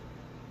gotta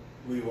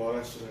leave all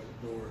that shit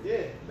at the door.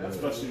 Yeah,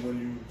 especially when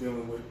you're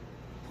dealing with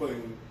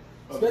putting.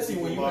 Especially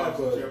when you have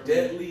a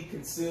deadly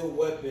concealed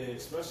weapon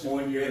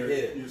on your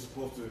head. You're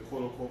supposed to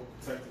quote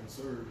unquote protect and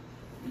serve.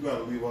 You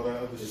gotta leave all that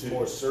other it's shit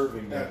more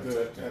serving than at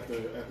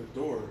the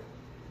door.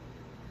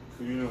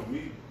 Cause you know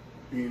me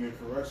being in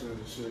corrections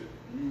and shit,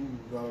 you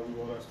gotta leave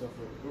all that stuff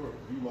at the door.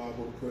 You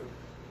liable to put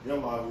your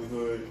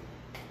livelihood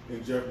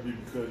in jeopardy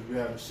because you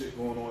having shit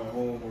going on at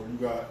home or you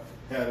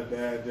had a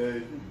bad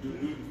day.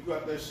 You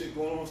got that shit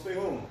going on, stay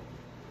home.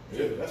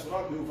 Yeah, that's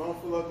what I do. If I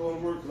don't feel like going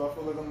to work because I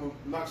feel like I'm going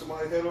to knock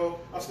somebody's head off,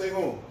 I stay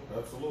home.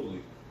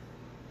 Absolutely.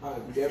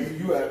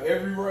 You have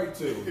every right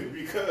to.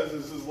 Because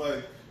it's just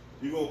like,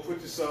 you're going to put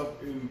yourself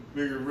in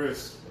bigger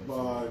risk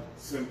by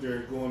sitting there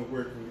going to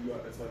work when you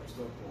got that type of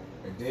stuff going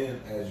on. And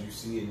then, as you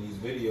see in these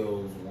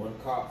videos, one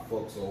cop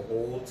fucks a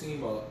whole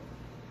team up.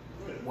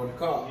 One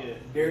cop. Yeah.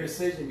 Their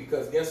decision,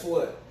 because guess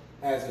what?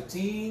 As a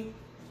team,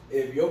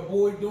 if your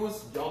boy doing,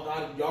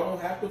 y'all don't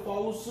have to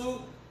follow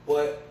suit,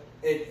 but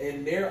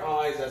in their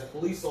eyes as a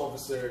police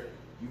officer,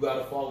 you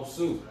gotta follow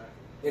suit.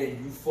 And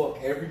you fuck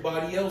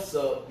everybody else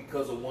up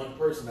because of one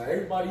person. Now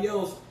everybody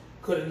else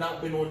could have not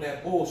been on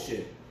that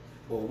bullshit.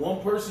 But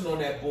one person on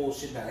that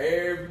bullshit, now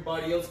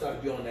everybody else gotta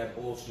be on that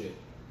bullshit.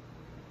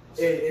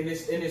 And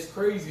it's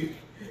crazy.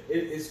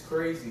 It's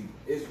crazy.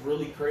 It's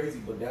really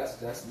crazy, but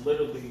that's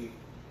literally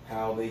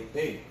how they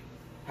think.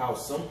 How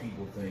some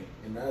people think.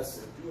 And that's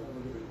if you gotta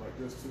look at it like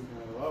this this too,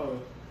 man.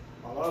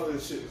 A lot of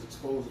this shit is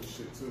exposing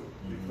shit too,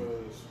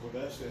 because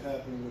when that shit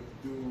happened with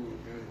the dude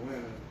in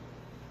Atlanta,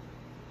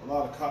 a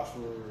lot of cops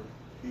were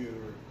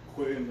either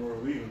quitting or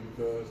leaving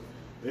because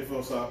they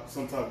felt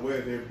some type of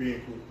way they're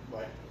being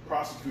like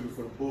prosecuted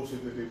for the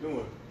bullshit that they're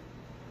doing.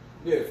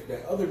 Yeah,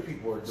 that other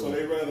people are doing. So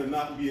they rather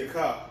not be a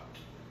cop.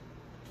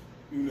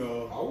 You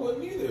know, I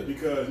wouldn't either.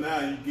 Because now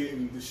you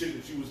getting the shit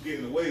that you was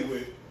getting away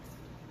with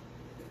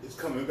is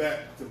coming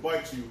back to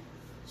bite you.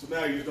 So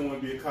now you just don't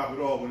want to be a cop at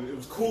all. When it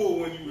was cool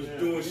when you was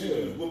doing shit,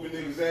 you was whooping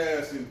niggas'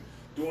 ass and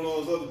doing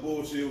all this other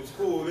bullshit. It was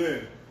cool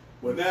then.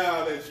 But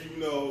now that you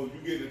know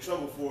you get in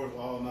trouble for it,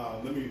 oh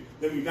no, let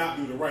me not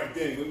do the right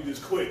thing. Let me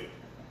just quit.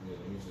 Yeah,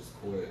 let me just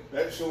quit.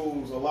 That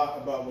shows a lot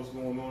about what's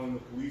going on in the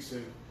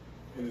policing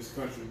in this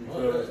country,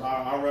 because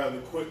I'd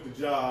rather quit the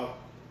job,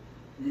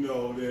 you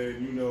know,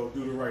 than, you know,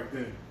 do the right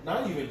thing.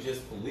 Not even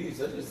just police,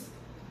 that just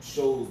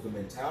shows the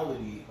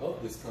mentality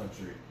of this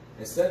country.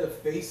 Instead of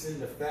facing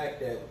the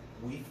fact that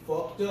we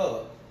fucked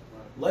up,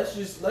 let's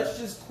just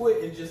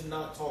quit and just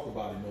not talk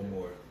about it no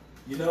more.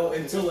 You know,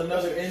 until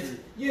another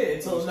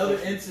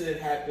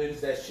incident happens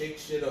that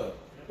shakes shit up.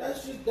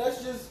 That's just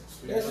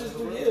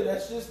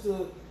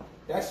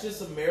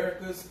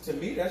America's, to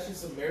me, that's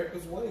just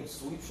America's way.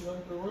 Sweep shit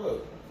under the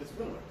rug. It's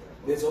been like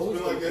that. It's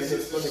always like that.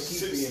 It's going to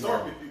keep being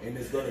like, and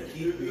it's going to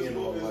keep being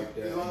like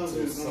that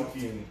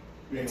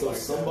until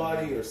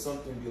somebody or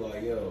something be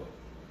like, yo,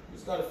 you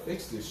just got to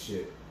fix this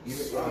shit.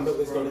 Even I know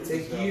it's going to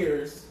take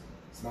years.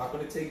 It's not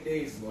going to take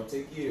days. It's going to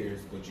take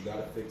years, but you got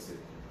to fix it.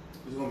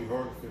 It's going to be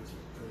hard to fix it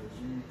because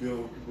you deal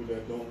with people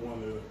that don't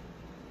want to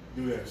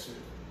do that shit.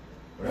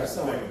 That's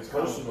not a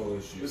personal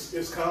issue.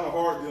 It's kind of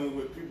hard dealing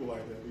with people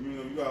like that. You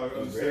know, you gotta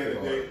understand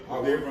that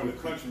they run the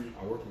country.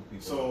 I work with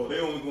people. So they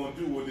only gonna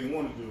do what they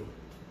want to do.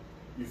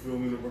 You feel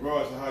me?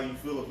 Regardless of how you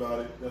feel about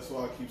it, that's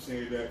why I keep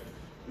saying that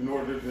in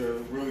order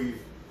to really,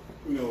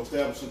 you know,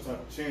 establish some type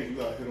of change, you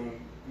gotta hit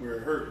them where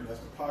it hurt, and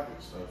that's the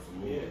pockets.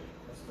 Absolutely. Yeah.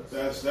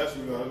 That's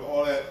you know,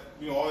 all that,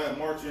 you know, all that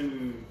marching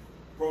and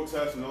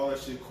protesting and all that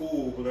shit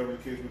cool, whatever the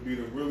case would be,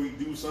 to really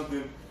do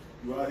something,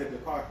 you gotta hit the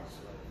pockets.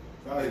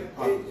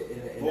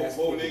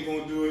 Voting ain't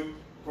gonna do it,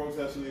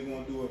 protesting ain't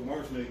gonna do it,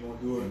 marching ain't gonna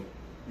do it.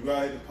 You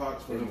gotta hit the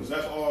pockets for them, because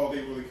that's all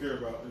they really care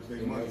about is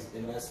their money.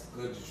 And that's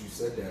good that you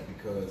said that,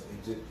 because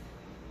it just,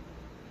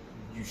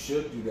 you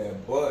should do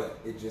that, but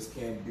it just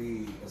can't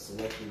be a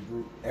selective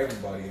group.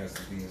 Everybody has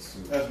to be in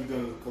suit. Has to be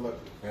done as a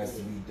collective. Has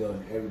to be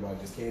done. Everybody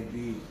just can't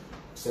be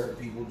certain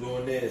people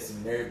doing this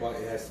and everybody.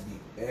 It has to be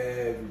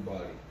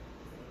everybody.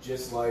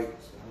 Just like,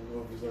 I don't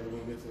know if it's ever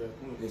gonna get to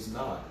that point. It's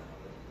not.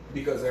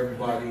 Because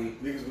everybody...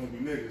 Niggas gonna be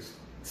niggas.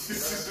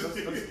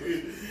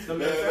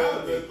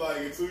 Like,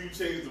 until you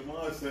change the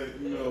mindset,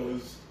 you know,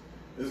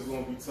 it's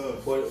gonna be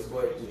tough.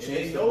 But to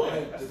change the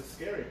mindset, that's the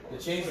scary part.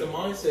 To change the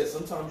mindset,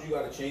 sometimes you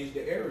gotta change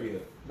the area.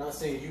 Not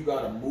saying you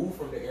gotta move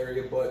from the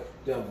area, but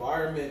the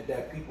environment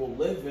that people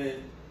live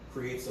in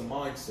creates a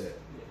mindset.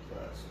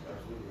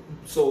 Absolutely.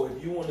 So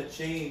if you want to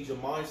change the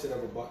mindset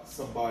of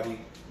somebody,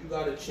 you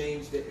gotta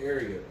change the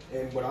area.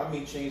 And when I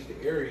mean change the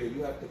area,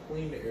 you have to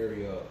clean the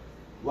area up.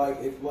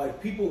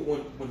 Like people,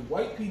 when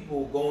white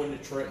people go into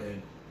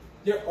Trenton,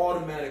 they're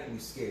automatically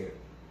scared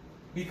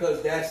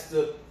because that's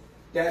the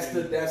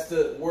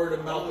word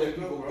of mouth that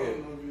people get. I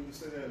don't know if you can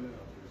say that now.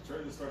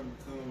 Trenton's starting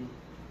to become,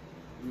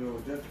 you know,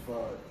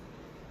 gentrified.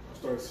 I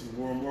started to see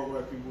more and more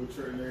white people in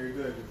Trenton every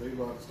day because they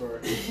about to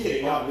start.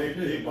 They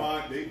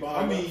buy.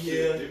 I mean,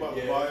 shit. They about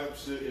to buy up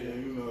shit,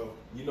 and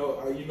you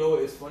know.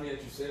 It's funny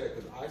that you say that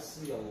because I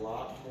see a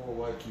lot more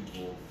white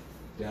people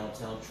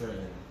downtown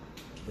Trenton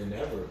than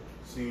ever.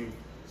 See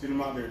them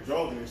out there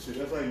jogging and shit.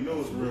 That's how you know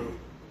it's real.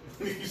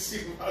 You see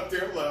them out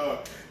there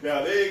like,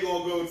 now they ain't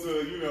gonna go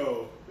to, you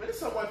know. Man, there's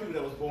some white people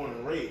that was born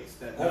and raised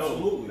that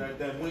absolutely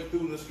that went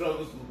through the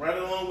struggles right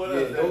along with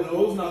us.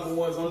 Those not the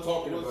ones I'm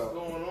talking about. What's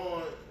going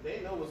on?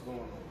 They know what's going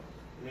on.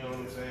 You know what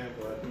I'm saying?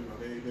 But you know,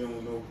 they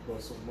don't know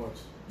about so much.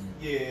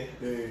 Yeah.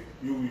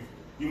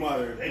 You might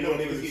have. They know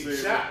niggas getting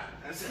shot.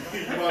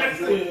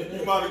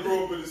 You might have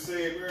grown up in the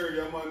same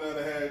area. I might not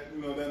have had,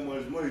 you know, that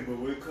much money, but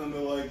when it comes to,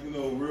 like, you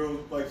know,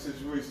 real like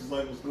situations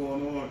like what's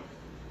going on,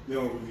 they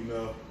don't really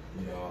know.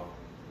 No.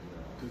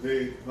 Because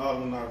a lot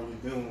of them not really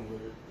dealing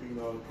with it. You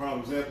know, the prime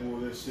example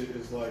of this shit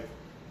is like,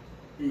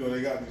 you know,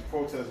 they got these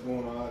protests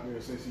going on out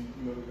there since the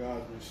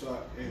guy's been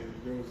shot, and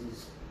there was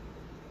this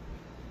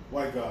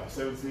white guy,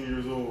 17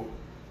 years old,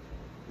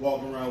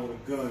 walking around with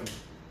a gun,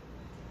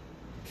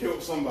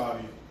 killed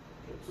somebody.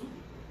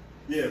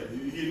 Yeah,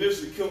 he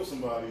initially killed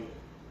somebody.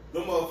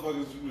 Them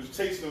motherfuckers was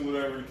chasing him,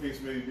 whatever the case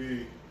may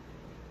be.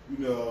 You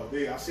know,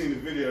 I seen the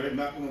video. They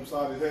knocked him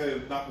upside his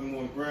head, knocked him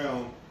on the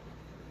ground.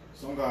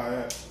 Some guy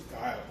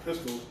had a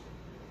pistol.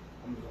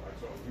 I'm just like,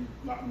 so you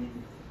knocked me.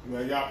 You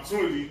had the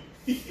opportunity.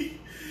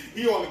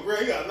 He on the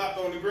ground. He got knocked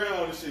on the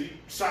ground and shit. He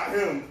shot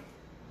him.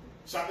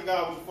 Shot the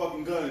guy with the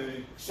fucking gun, and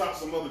then shot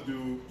some other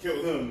dude,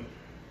 killed him,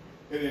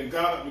 and then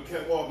got up and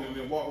kept walking, and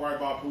then walked right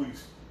by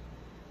police.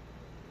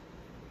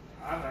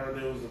 I heard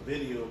there was a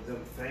video of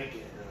them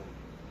thanking him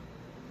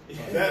I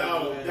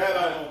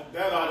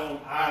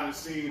haven't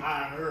seen.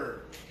 I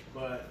heard,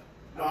 but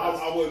no,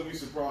 I wouldn't be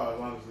surprised,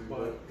 honestly.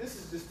 But this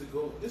is just to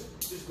go. This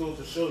just goes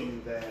to show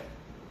you that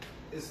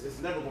it's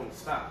never going to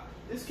stop.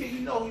 This kid, you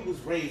know, he was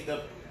raised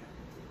up in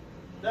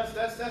that.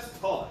 That's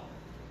taught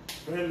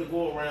for him to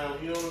go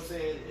around. You know what I'm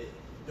saying?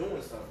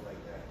 Doing stuff like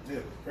that. Yeah,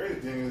 the crazy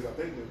thing is, I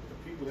think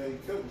the people that he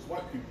killed was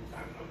white people.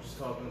 I'm just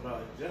talking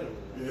about in general.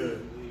 Man.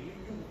 Yeah. You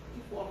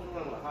walking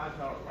around with a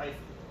high-powered rifle.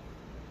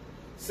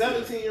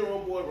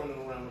 17-year-old boy running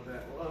around with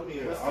that. Well, I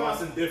mean,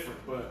 Wisconsin different,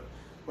 but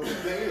the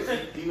thing is,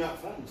 he not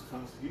from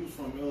Wisconsin. He was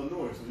from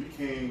Illinois, so he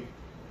came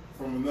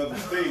from another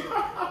state.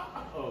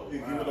 Oh,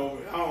 and wow. give it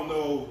over. I don't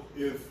know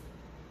if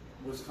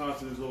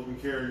Wisconsin is open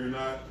carry or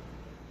not.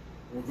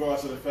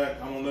 Regardless of the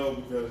fact, I don't know,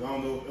 because I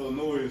don't know if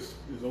Illinois is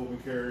open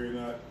carry or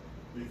not.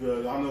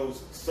 Because I know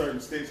certain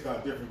states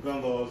got different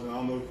gun laws, and I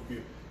don't know if you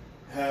could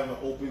have an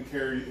open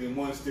carry in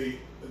one state,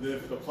 and then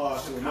if it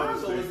applies to another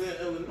Chicago state. is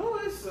in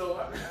Illinois, so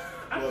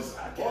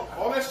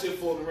all that shit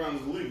floating around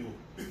is illegal.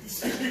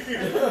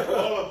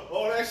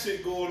 all that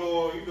shit going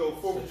on,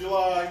 4th of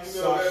July, that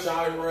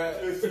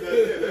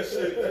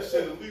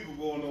shit illegal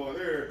going on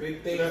there.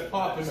 Big things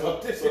popping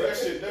up. So that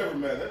shit never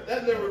mattered.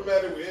 That never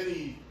mattered with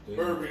any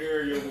urban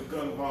area with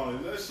gun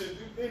violence. That shit,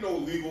 ain't no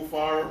legal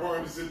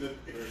firearms in the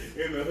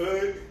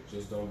hood.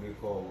 Just don't get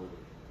caught with it.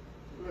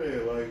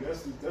 Yeah, like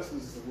that's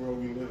just the world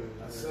we live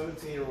in. A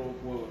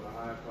 17-year-old boy with a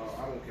high power,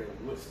 I don't care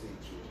what state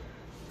you in.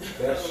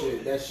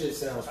 That shit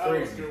sounds I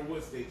don't crazy. care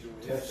what state you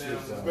in. That shit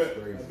sounds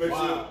crazy.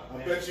 I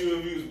bet you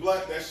if he was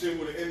black, that shit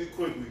would have ended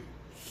quickly.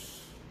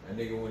 That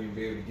nigga wouldn't even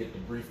be able to get the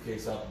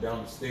briefcase out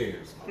down the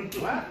stairs. A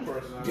black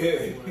person, I Yeah.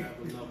 think, would have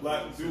enough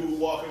Black dude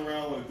walking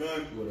around with a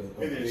gun With a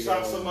and then big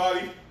shot old-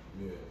 somebody,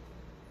 Yeah.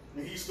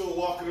 and he's still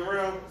walking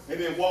around, and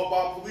then walk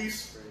by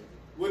police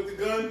with the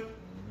gun.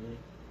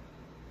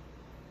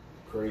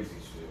 Crazy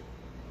shit.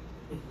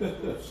 Look,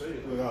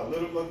 I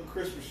lit up like a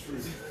Christmas tree.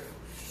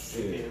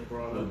 Shit.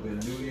 Would have been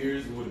New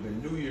Year's. Would have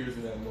been New Year's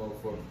in that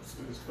motherfucker.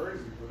 It's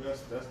crazy, but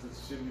that's the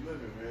shit we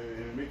live in, man.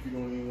 And it make you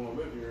don't even want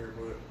to live here,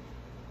 but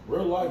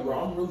Real life, bro.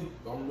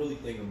 I'm really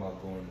thinking about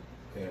going to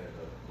Canada.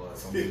 Like,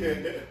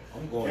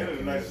 I'm going. Canada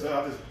to nice.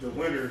 Canada. The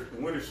winter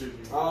shit.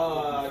 You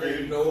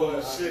know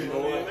what? Shit, You know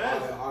what?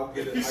 I'll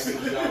get a job.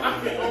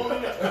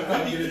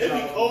 It'd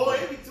be cold.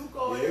 It'd be too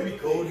cold. Yeah, it'd be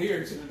cold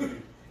here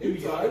too. It'd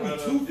be too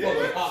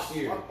fucking hot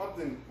here. My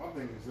thing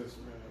is this,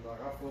 man.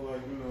 Like, I feel like,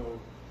 if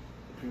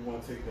people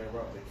want to take that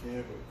route, they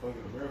can, but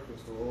fucking America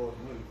still owes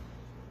money.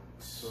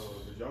 So,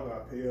 y'all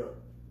gotta pay up.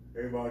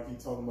 Everybody keep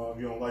talking about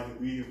if you don't like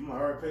it, leave. I'm like,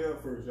 all right, pay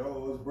up first. Y'all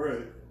owe us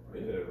bread.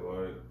 Yeah,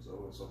 like.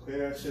 So pay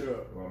that shit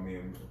up. I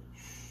mean,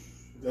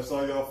 if that's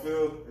all y'all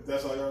feel, if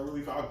that's all y'all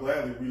really feel, I'll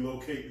gladly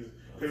relocate this.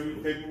 Pay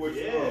me what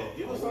you owe.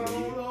 Give us our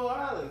own little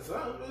island,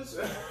 son. I'm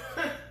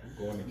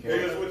going to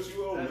Pay us Canada. what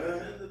you owe, At man. the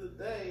end of the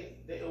day,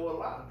 they owe a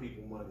lot of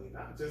people money,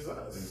 not just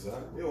us.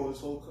 Exactly. They owe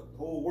this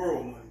whole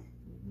world money.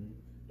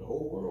 The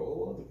whole world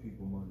owe other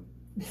people money.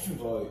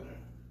 Like,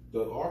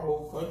 our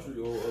whole country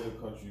owe other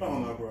countries. I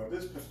don't know, bro. At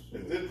this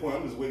point,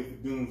 I'm just waiting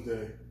for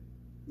doomsday.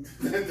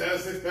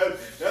 that's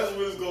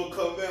what it's gonna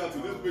come down to.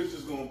 This bitch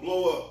is gonna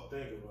blow up.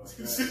 Think about that.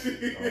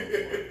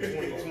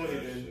 2020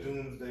 been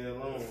doomsday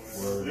alone.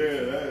 Right?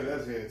 Yeah,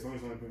 that's it.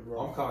 2020 been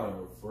rough. I'm kind of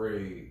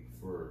afraid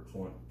for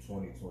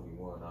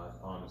 2021.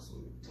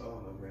 Honestly, I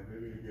don't know, man.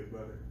 Maybe it'll get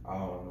better. I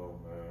don't know,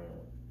 man.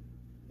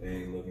 It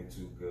ain't looking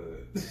too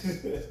good.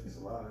 There's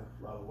a lot of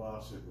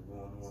wild shit going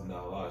on. It's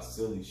not a lot of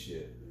silly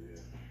shit. Yeah.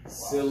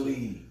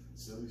 Silly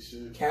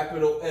Shit.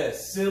 Capital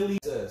S. Silly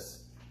S.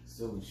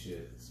 Silly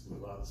shit. There's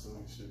a lot of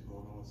silly shit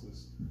going on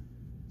since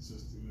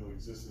the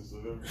existence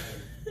of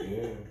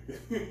everything.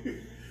 Yeah.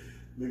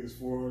 Niggas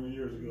 400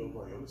 years ago, I'm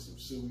like, this is some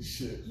silly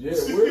shit. Yeah,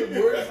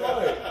 where it's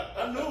like.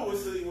 I knew it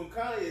was silly when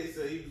Kanye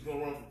said he was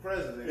gonna run for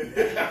president.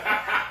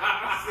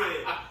 I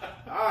said,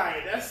 all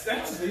right, that's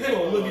You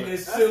gonna look at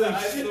this silly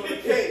that's shit. on the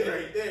cake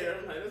right there.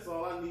 I'm like, that's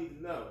all I need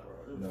to know, bro.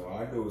 No,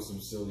 I knew it was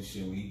some silly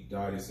shit when he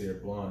dyed his hair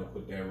blonde and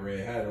put that red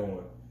hat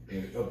on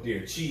and up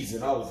there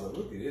cheesing. I was like,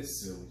 look at this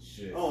silly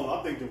shit. I don't know.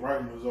 I think the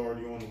writing was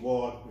already on the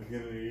wall at the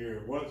beginning of the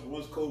year.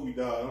 Once Kobe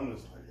died, I'm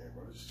just like, yeah,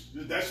 bro,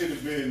 that should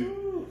have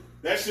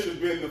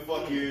been the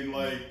fucking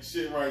like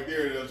shit right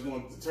there that was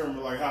going to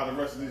determine like how the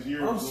rest of this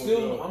year. I'm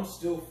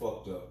still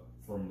fucked up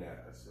from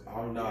that.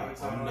 I'm not over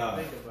that.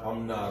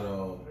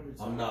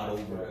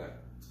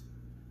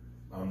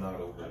 I'm not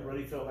over I that.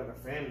 really felt like a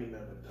family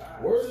member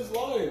died. Word is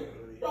life.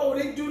 Bro,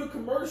 they do the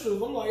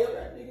commercials. I'm like, yo,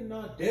 that nigga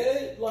not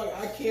dead. Like,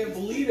 I can't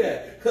believe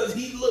that. Cause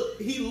he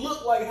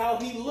looked like how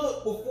he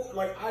looked before.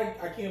 Like,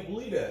 I can't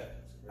believe that.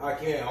 I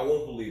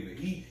won't believe it.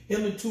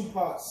 Him and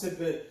Tupac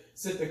sipping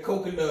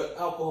coconut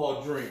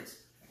alcohol drinks.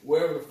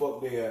 Wherever the fuck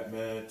they at,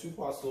 man.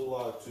 Tupac's still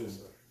alive too.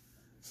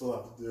 It's a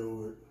lot to deal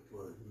with,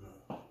 but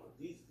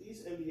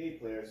These NBA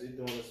players, they're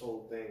doing this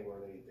whole thing where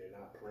they're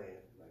not playing.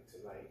 Like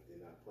tonight, they're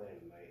not playing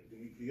tonight. Do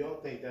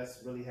y'all think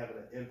that's really having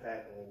an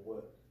impact on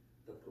what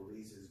the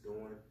police is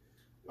doing?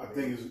 I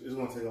think it's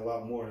going to take a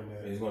lot more than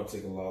that. It's going to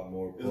take a lot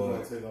more. It's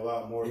going to take a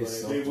lot more. Like,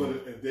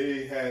 if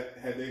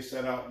they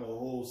shut out the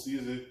whole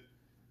season,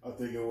 I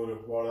think it would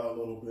have brought out a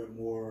little bit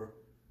more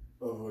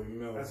of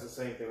a, That's the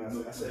same thing I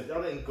said. I said, if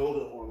y'all didn't go to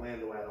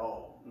Orlando at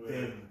all,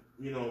 then,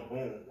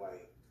 boom,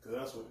 like.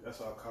 Because that's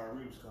how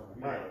Kyrie was coming.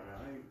 He Right. like, man,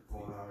 I ain't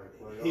going out there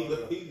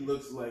play. He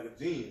looks like a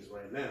genius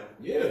right now.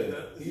 Yeah,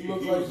 he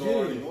looks like was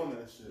already genius. on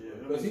that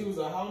shit. Because he was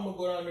like, how am I going to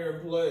go down there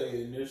and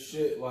play? And this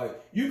shit,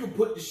 like, you can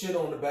put the shit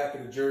on the back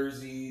of the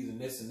jerseys and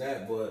this and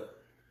that, but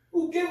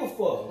who give a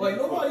fuck? Like,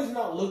 nobody's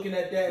not looking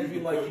at that and be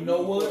like, you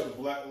know what?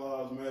 The Black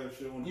Lives Matter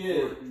shit on the Yeah,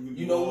 court.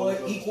 you know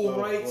what? Equal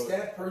rights,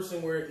 that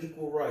person wearing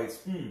equal rights.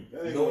 That You ain't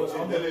know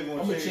gonna what? change- I'm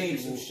going to change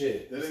some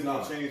shit. That It's ain't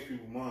not. gonna change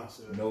people's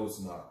mindset. No, it's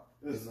not.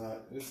 It's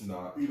not. It's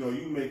not.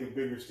 You make a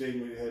bigger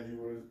statement had you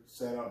were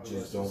sat out the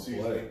Just rest of the don't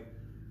season. play.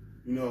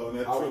 And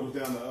that trickles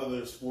down to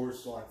other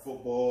sports like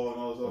football and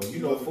all those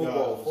other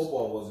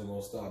Football wasn't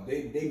going to stop.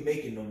 They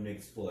making them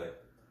niggas play.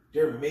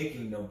 They're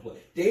making them play.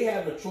 They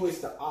have a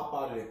choice to opt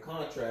out of their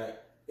contract.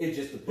 It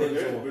just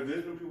depends on. But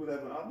there's been people that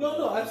have been opted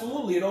No, out.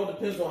 absolutely. It all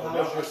depends on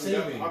how you're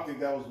saving. I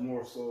think that was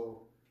more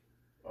so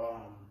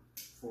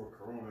for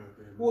Corona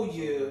thing. Well,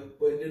 yeah,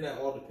 but then that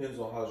all depends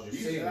on how you're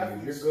saving.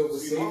 If you're good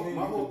with saving,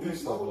 my you whole can do thing,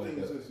 stuff like is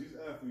that. this: these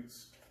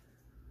athletes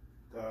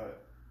got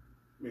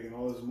making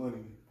all this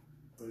money,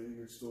 but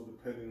you're still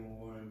depending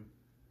on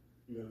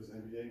this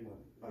NBA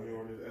money,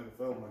 or this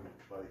NFL money.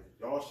 Like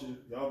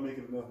y'all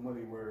making enough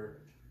money where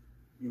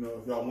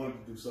if y'all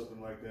wanted to do something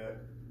like that,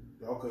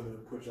 y'all could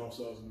have put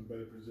yourselves in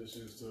better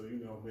positions to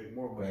make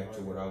more money. Back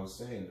to what I was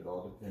saying, it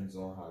all depends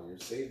on how your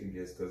saving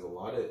is, because a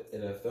lot of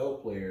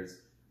NFL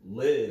players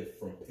live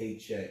from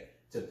paycheck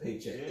to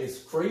paycheck. Yeah.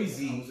 It's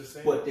crazy,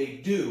 but they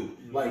do.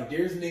 Mm-hmm. Like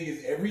there's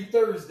niggas every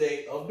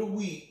Thursday of the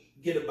week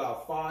get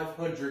about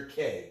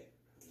 $500K,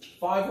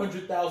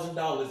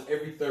 $500,000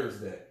 every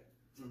Thursday,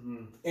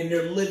 and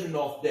they're living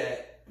off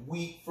that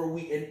week for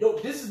week. And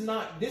this is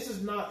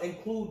not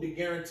include the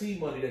guarantee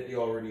money that they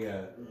already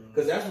have,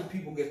 because that's when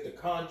people get the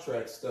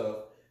contract stuff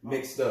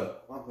mixed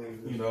up. My thing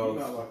is, you're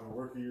not like a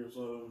rookie or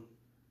something.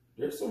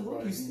 There's some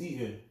rookies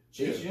even.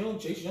 Chase Young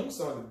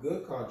signed a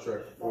good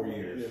contract for 4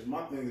 years. Yeah,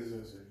 my thing is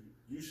this: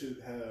 you should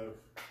have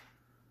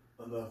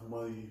enough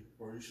money,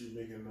 or you should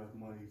make enough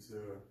money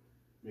to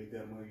make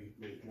that money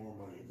make more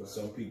money. But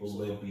some people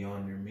live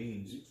beyond their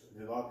means.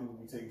 A lot of people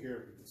be taking care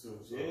of people too.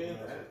 So,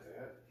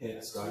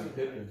 Hence Scottie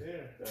Pippen.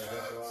 That's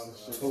a lot of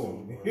shit.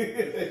 Oh,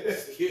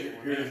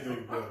 Here's the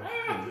thing, bro.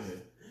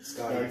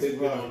 Scottie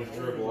Pippen on the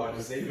dribble. I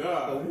just say,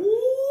 God.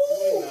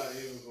 woo!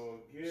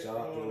 Shout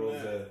out to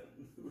Rose.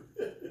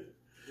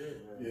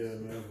 Yeah,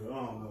 man, but I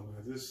don't know, man.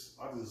 I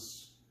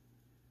just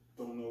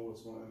don't know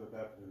what's going to end up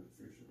happening in the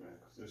future, man.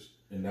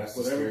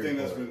 But everything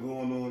that's been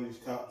going on, these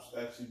cops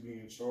actually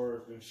being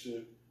charged and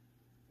shit,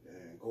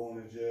 and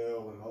going to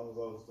jail and all this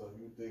other stuff.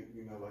 You think,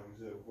 like you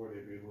said before,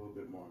 they'd be a little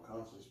bit more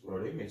conscious.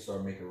 Bro, they may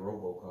start making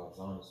RoboCops.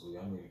 Honestly,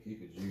 I mean,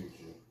 keep it G with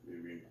you.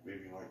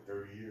 Maybe in like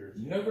 30 years.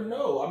 You never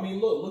know. I mean,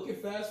 look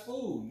at fast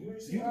food. You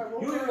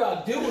even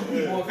got to deal with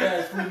people in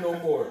fast food no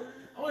more.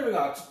 I don't even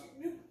got.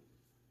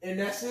 And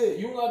that's it.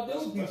 You don't got to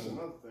deal with people. That's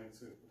another thing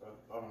too.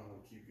 I don't want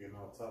to keep getting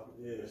off topic.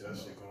 Yeah, that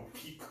shit gonna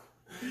keep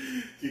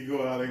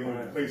going out. They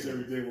gonna replace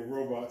everything with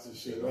robots and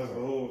shit. That's a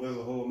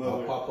whole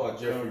nother. Papa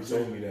Jeffrey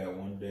told me that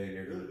one day.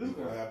 This is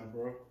gonna happen,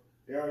 bro.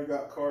 They already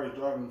got cars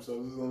driving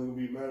themselves. This is only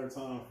gonna be a matter of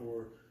time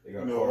for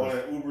all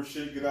that Uber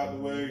shit get out the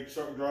way.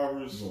 Truck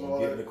drivers. You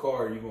get in the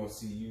car, you're gonna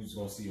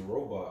see a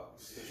robot.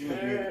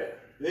 There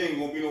ain't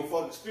gonna be no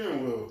fucking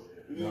steering wheel.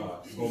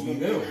 Nah, it's gonna be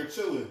there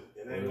chilling.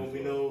 It ain't gonna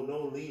be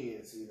no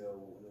leniency though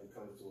when it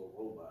comes to a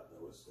robot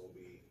though. It's gonna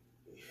be,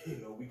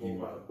 we gonna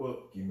buy the book.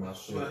 Give my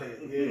shit.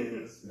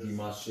 Give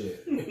my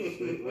shit.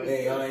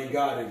 Hey, I ain't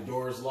got it.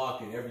 Doors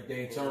locking.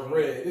 Everything turned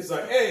red. It's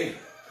like, hey.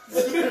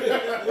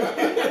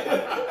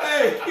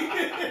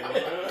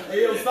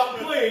 Hey, yo, stop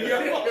playing, yo.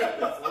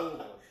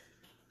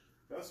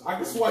 I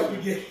can swipe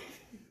again.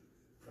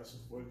 That's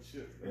some funny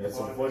shit.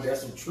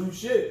 That's some true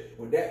shit.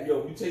 Let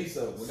me tell you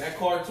something. When that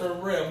car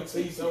turned red, I'm gonna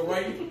tell you something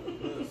right.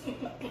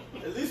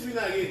 At least we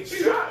not getting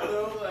shot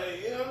though.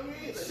 Like, you know what I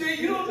mean? Shit,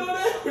 you don't know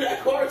that? When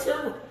that car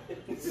turned red.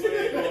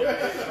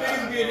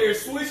 Niggas be in there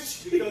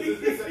switch. Because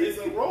it's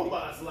a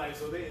robot's life.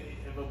 So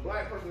if a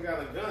black person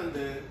got a gun,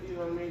 then you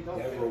know what I mean?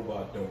 That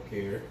robot don't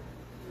care.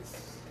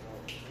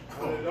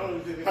 How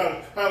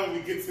did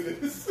we get to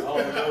this? I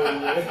don't know,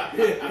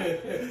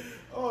 man.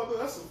 Oh, no,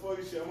 that's some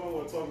funny shit. I might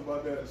want to talk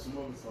about that some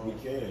other time. We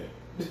can.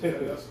 Yeah,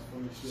 that's some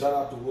funny shit. Shout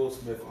out to Will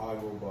Smith,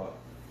 iRobot.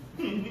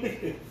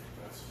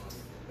 That's funny.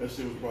 That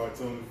shit was probably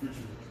telling the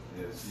future.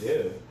 Yes,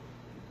 yeah.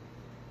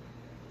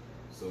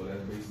 So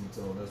that's basically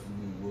telling us we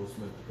need Will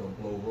Smith to come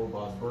blow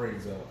robots'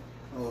 brains out.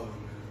 Oh,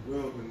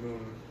 man.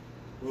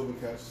 Will been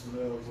catching some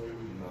L's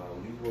lately. Nah,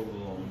 leave Will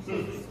alone.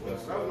 That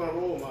was my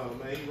role model,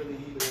 man. He really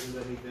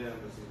let me down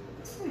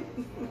this year.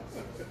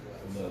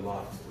 Let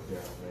lots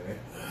down, man.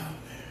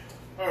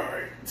 All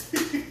right.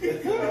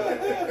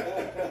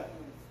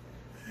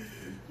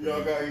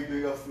 Y'all got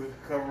anything else to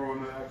cover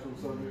on the actual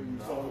subject we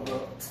talking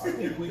about? I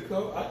think we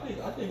covered. I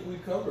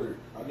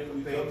think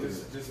we covered.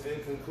 Just in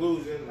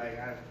conclusion,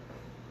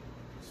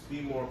 just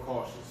be more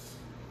cautious.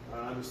 I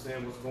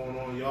understand what's going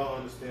on. Y'all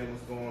understand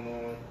what's going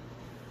on.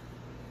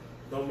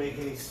 Don't make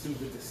any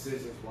stupid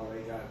decisions while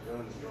they got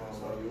guns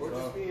drawn. Or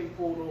just being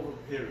pulled over,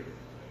 period.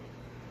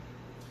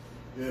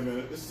 Yeah,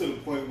 man, it's to the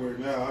point where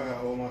now I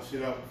got all my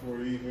shit out before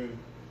I even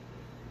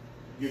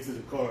get to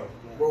the car.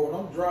 Bro, when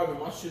I'm driving,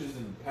 my shit is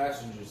in the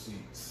passenger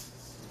seats.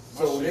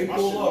 So My when shit- they my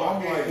pull shit up, in my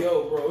I'm like, hand.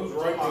 yo, bro, it's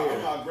right I'm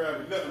there. not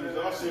grabbing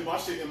nothing. My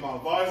shit in my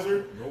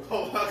visor. Nope.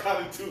 All I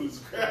gotta do is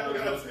grab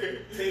it out there.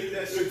 Take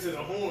that shit to the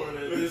horn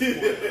at this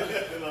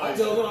point. I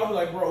tell them, I'm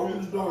like, bro,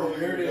 open the door.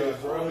 Here it is,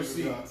 right on the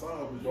seat.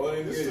 Go ahead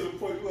and It's get to it. the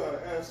point you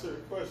gotta ask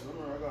certain questions.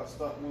 I remember I got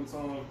stopped one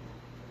time.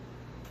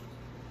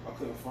 I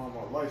couldn't find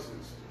my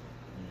license.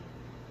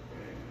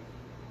 And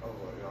I was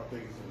like, I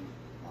think it's in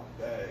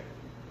my bag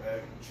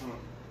and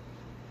trunk.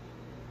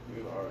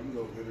 He was like, all right, you can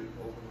go get it.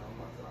 Open it. I'm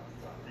like,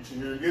 can I reach in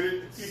here and get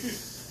it?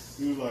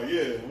 He was like,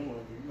 yeah. I'm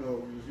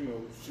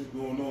like, shit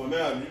going on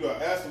now. You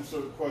gotta ask them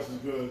certain questions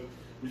because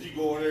if you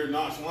go in there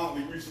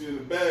nonchalantly reaching in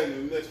the bag,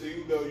 and the next thing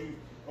you know,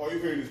 all you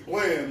hearing is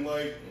blam,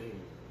 like,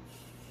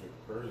 Shit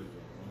crazy,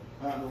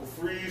 man. not no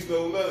freeze,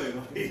 no nothing.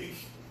 Like,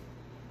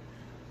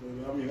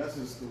 so, I mean, that's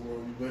just the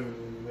world we live in,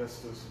 and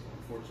that's just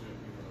unfortunate,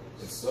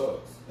 It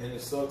sucks. And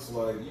it sucks,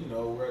 like,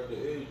 we're at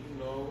the age,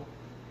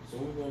 so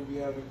we're going to be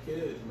having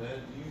kids, man.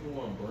 Do you even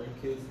want to bring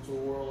kids into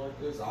a world like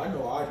this? I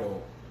know I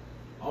don't.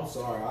 I'm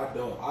sorry, I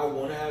don't. I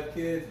want to have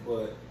kids,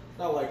 but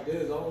not like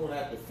this. I don't want to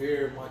have to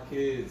fear my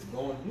kids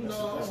going, That's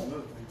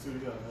another thing, too. You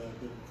gotta have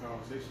different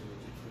conversations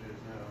with your kids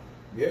now.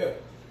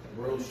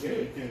 Yeah, real You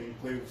shit. can't even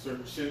play with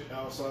certain shit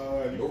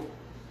outside. Nope.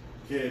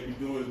 You can't be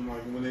doing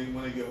like when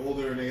they get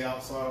older and they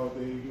outside with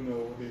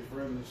with their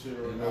friends and shit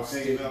or And no out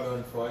stick hanging out.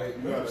 gun fight. You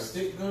Remember gotta-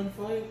 stick gun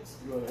fights?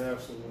 You gotta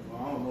have some.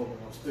 I don't know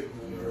about no stick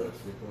gun, but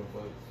Stick gun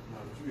fights.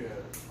 but you had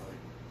like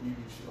BB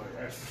shit,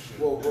 like extra shit.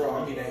 Well, bro,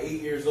 I mean, at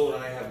 8 years old,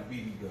 I didn't have a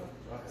BB gun.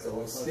 I had So all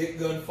a types stick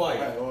gun of- I fight.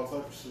 had all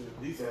type of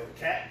shit. These are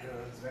cat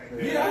guns back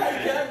then. Yeah, I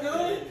had a cat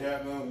gun.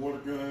 Cat gun, water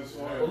guns.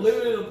 all Well, that living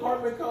in shit. an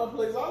apartment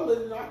complex I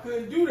lived in, I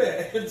couldn't do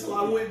that until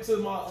I went to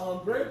my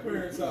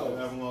grandparents' You house.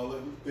 having all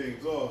them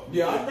things off.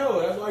 Yeah, I know.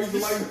 That's why I used to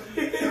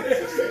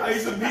like. I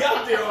used to be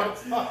out there all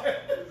the time.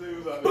 They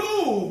was out there-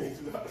 Boom! they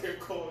was out there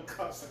calling the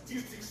cops like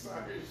these things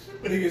out here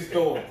shit. Niggas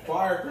throwing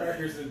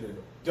firecrackers in the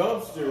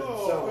dumpster,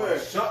 Oh, sound man.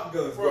 like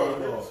shotguns Bro,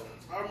 going off.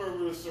 I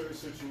remember a certain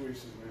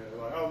situation,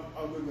 man. Like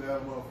I lived in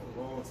Alabama for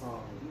a long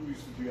time. And we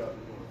used to be out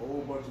there doing a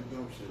whole bunch of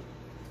dumb shit,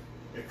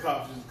 and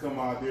cops just come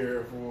out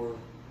there for,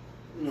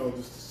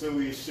 just the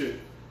silliest shit.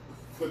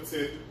 But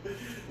then,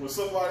 when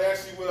somebody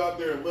actually went out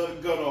there and let a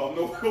gun off,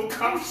 no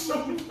cops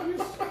showed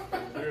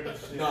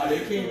up. Nah,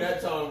 they came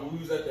that time when we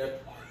was at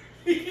that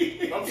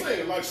party. I'm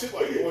saying like shit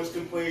like noise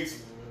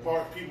complaints,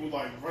 park people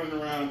like running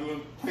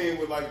around playing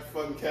with like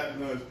fucking cat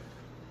guns.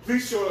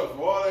 Police showed up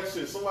for all that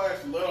shit. Somebody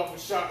actually let off a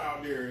shot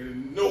out there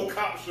and no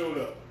cop showed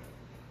up.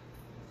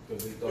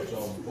 Because they thought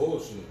y'all was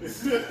bullshit.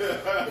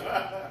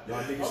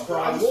 Y'all niggas I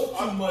cry just- wolf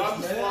too I much,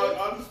 just man.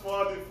 I just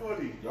find it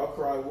funny. Y'all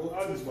cry wolf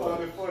I too just much.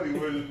 find it funny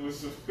when it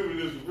was this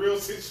real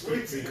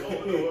situation going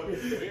on.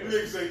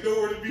 Niggas ain't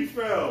nowhere to be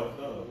found.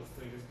 No, this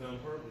thing is done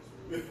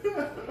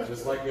purposely.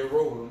 Just like that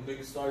road, when them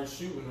niggas started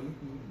shooting,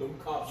 them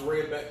cops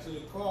ran back to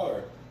the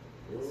car.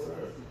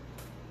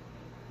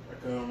 I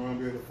can't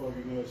remember the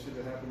fucking shit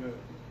that happened at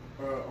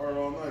Art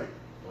All Night.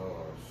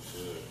 Oh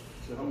shit.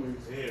 Shit, I mean,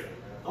 There, man.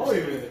 Oh,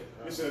 wait a minute.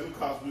 they said them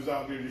cops was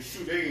out there to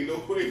shoot. They ain't know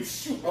who they was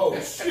shooting. Oh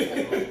shit.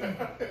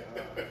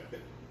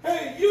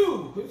 Hey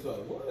you! It's like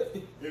what?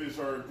 They just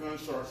heard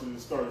gunshots and it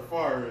started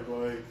firing.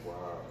 Like,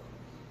 Wow.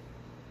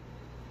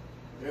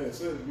 yeah, it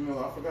said,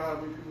 I forgot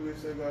how many people they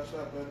said got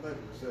shot that night.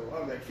 They said a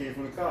lot of that came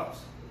from the cops.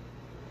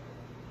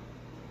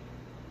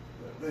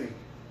 That thing.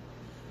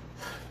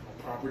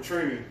 Proper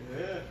training.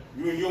 Yeah.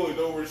 You only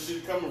know where the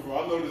shit coming from. I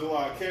know there's a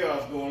lot of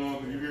chaos going on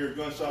because you hear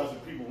gunshots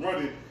and people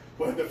running,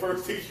 but the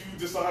first thing you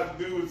decide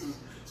to do is just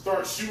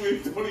start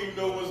shooting. Don't even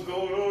know what's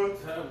going on.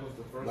 That was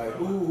the first Like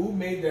time. who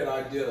made that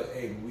idea? Like,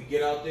 hey, when we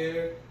get out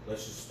there,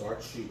 let's just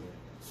start shooting.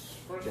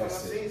 First time I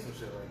That's it. seen some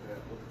shit like that.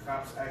 With the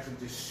cops actually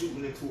just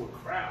shooting into a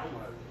crowd. I'm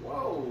like,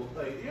 whoa.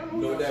 Like, You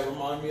know what that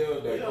remind me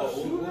of? That Yeah, call,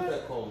 shoot what was that.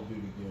 that Call of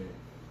Duty game?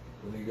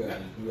 When they got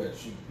to do that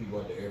shooting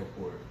people at the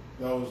airport.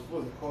 That was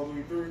Call of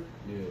Duty 3?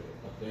 Yeah,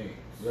 I think.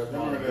 I That's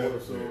remember my that. order.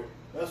 So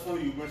that's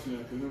funny you mentioned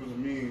that because there was a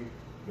meme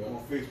Yeah.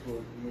 on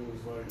Facebook and it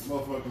was like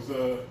motherfuckers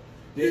Didn't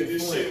did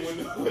this flinch. shit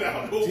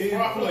without no Didn't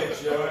problem.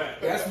 flinch, yo.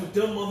 That's what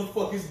them motherfuckers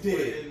Put it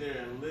did. in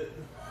there and lit.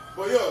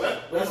 But yo,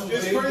 that's That's what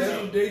it's they, crazy.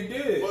 that's what they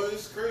did. But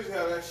it's crazy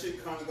how that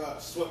shit kind of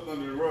got swept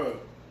under the rug.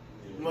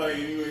 Like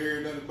you didn't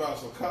hear nothing about.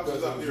 So cops Because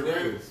is out it there was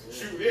running, niggas.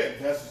 shooting. Yeah,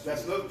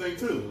 that's another thing It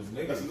too. was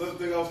niggas. That's another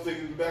thing I was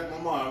thinking in the back of my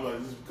mind. Like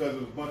just because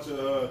there's a bunch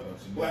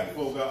of black niggas.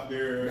 folk out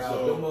there. Now, so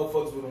if them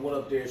motherfuckers would have went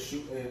up there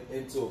shooting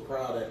into a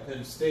crowd at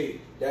Penn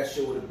State, that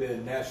shit would have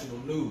been national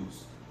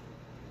news.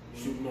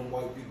 Shooting them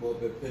white people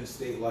up at Penn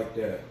State like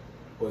that.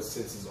 But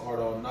since it's Art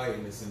All Night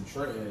and it's in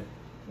Trenton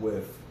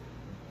with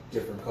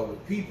different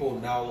colored people,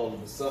 now all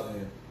of a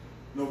sudden,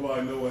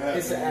 nobody know what happened.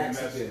 it's an And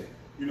that's- accident.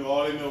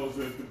 all they know is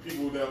that the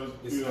people that was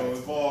It's you know accident.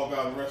 involved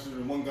got arrested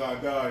and one guy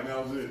died. And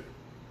that was it.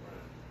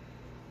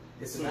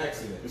 It's an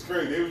accident. It's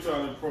crazy. They were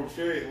trying to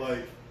portray it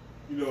like,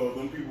 you know,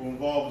 them people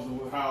involved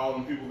with how all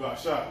them people got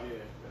shot.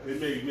 Yeah.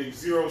 It make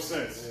zero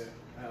sense.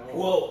 Yeah.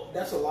 Well,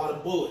 that's a lot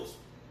of bullets.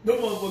 Them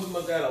motherfuckers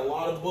must have had a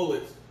lot of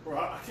bullets. Bro,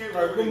 I can't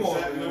All right, remember the come on,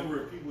 exact man.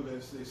 number of people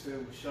that they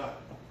said was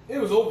shot. It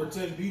was over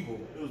 10 people.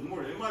 It was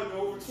more. It might have been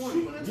over 20.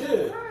 Shooting into Yeah.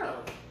 the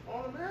crowd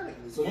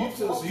automatically. So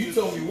you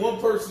told me one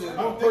person's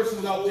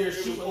out there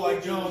shooting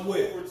like John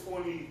Wick. Over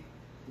 20.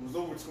 It was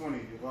over 20.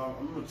 If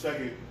I'm gonna check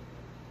it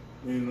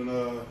when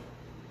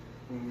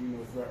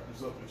we wrap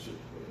this up and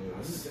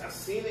shit. I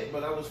seen it,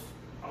 but I was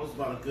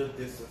about a good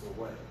distance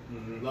away.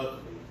 Mm-hmm.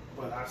 Luckily,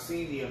 but I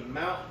seen the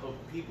amount of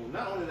people,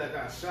 not only that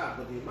got shot,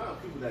 but the amount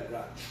of people that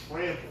got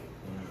trampled.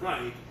 Mm-hmm.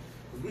 Like,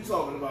 'cause we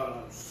talking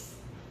about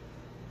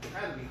it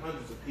had to be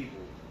hundreds of people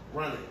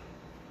running.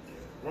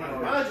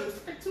 Right. Mind you,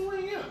 it's like 2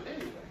 a.m.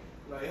 anyway.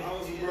 Like,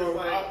 Honestly, it's bro,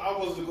 like, I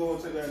wasn't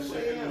going to that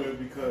shit Yeah. anyway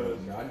because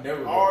I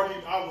never.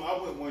 I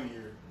went 1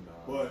 year, Nah.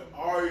 but I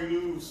already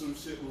knew some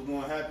shit was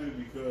going to happen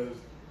because,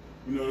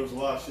 you know, there was a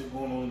lot of shit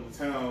going on in the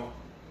town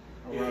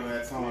around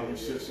that time and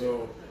shit.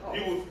 So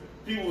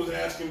people was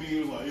asking me,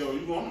 it was like, yo,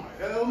 you going? I'm like,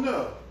 hell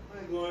no. I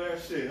ain't going to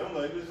that shit. I'm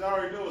like, bitch, I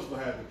already know what's going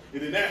to happen.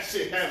 And then that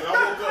shit happened.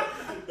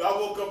 I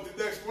woke up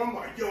the next morning,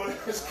 I'm like, yo,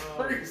 that's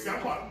crazy.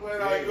 I'm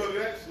glad I ain't go to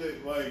that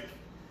shit. Like,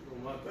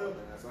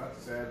 so I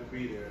just had to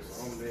be there,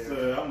 so I'm there.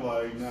 so I'm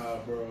like, nah,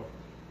 bro.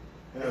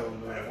 Hell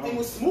no. Everything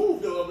was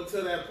smooth though up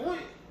until that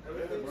point. Yeah,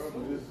 Everything bro, was but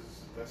smooth.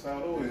 that's how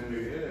it always be.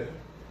 Yeah.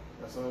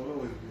 That's how it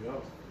always be. I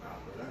was like, nah,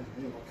 bro, that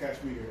ain't gonna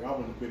catch me there. I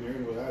wouldn't have been there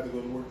anyway. I had to go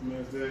to work the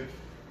next day.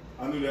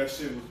 I knew that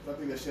shit was, I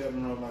think that shit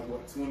happened around like,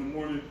 what, 2 in the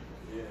morning?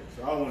 Yeah.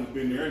 So I wouldn't have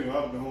been there anyway. I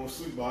would have been home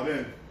asleep by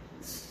then.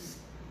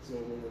 So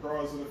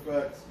regardless of the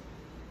facts,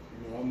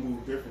 you know, I move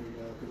differently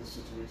now because of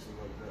situations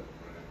like that.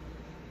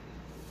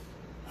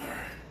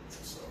 Alright,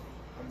 so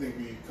I think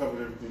we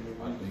covered everything that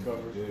we need to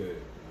cover. did.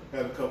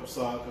 Had a couple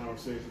side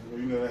conversations, but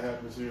you know that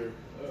happens here.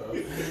 Yeah.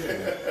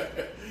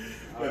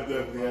 That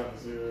definitely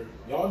happens here.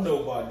 Y'all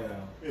know by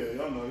now. Yeah,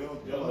 y'all know.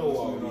 Y'all like know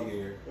why listening we to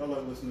here. Y'all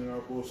like listening to our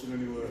bullshit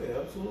anyway. Yeah,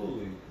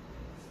 absolutely.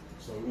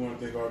 So we want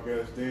to thank our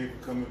guest Dave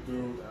for coming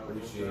through.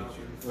 Appreciate you.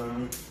 You feel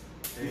me?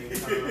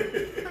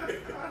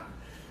 Anytime.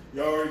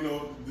 Y'all already know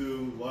what to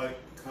do. Like,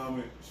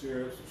 comment,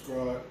 share,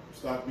 subscribe.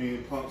 Stop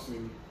being punks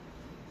and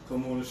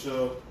come on the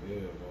show. Yeah,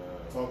 man.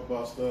 Talk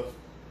about stuff.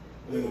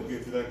 I ain't gonna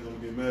get to that because I'm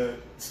gonna get mad.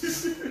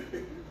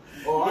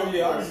 Oh,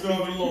 yeah, I just You know,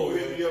 leave it alone.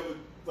 hit me up with,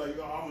 like,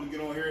 oh, I'm gonna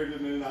get on here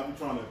and then I'll be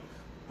trying to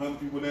hunt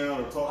people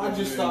down or talk. I to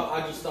just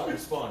them. stopped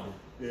responding.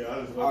 Yeah,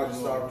 I just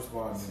stopped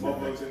responding.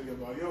 Motherfuckers hit me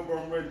up like, yo, bro,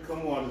 I'm ready to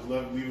come on. I just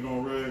leave it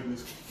on red and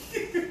just.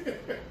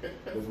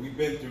 Because we've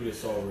been through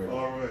this already.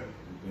 Already.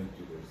 We've been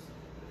through this.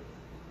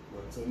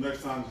 But until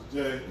next time, it's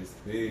Jay. It's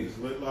big. It's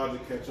Lit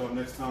Logic. Catch y'all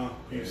next time.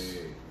 Peace.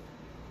 Hey.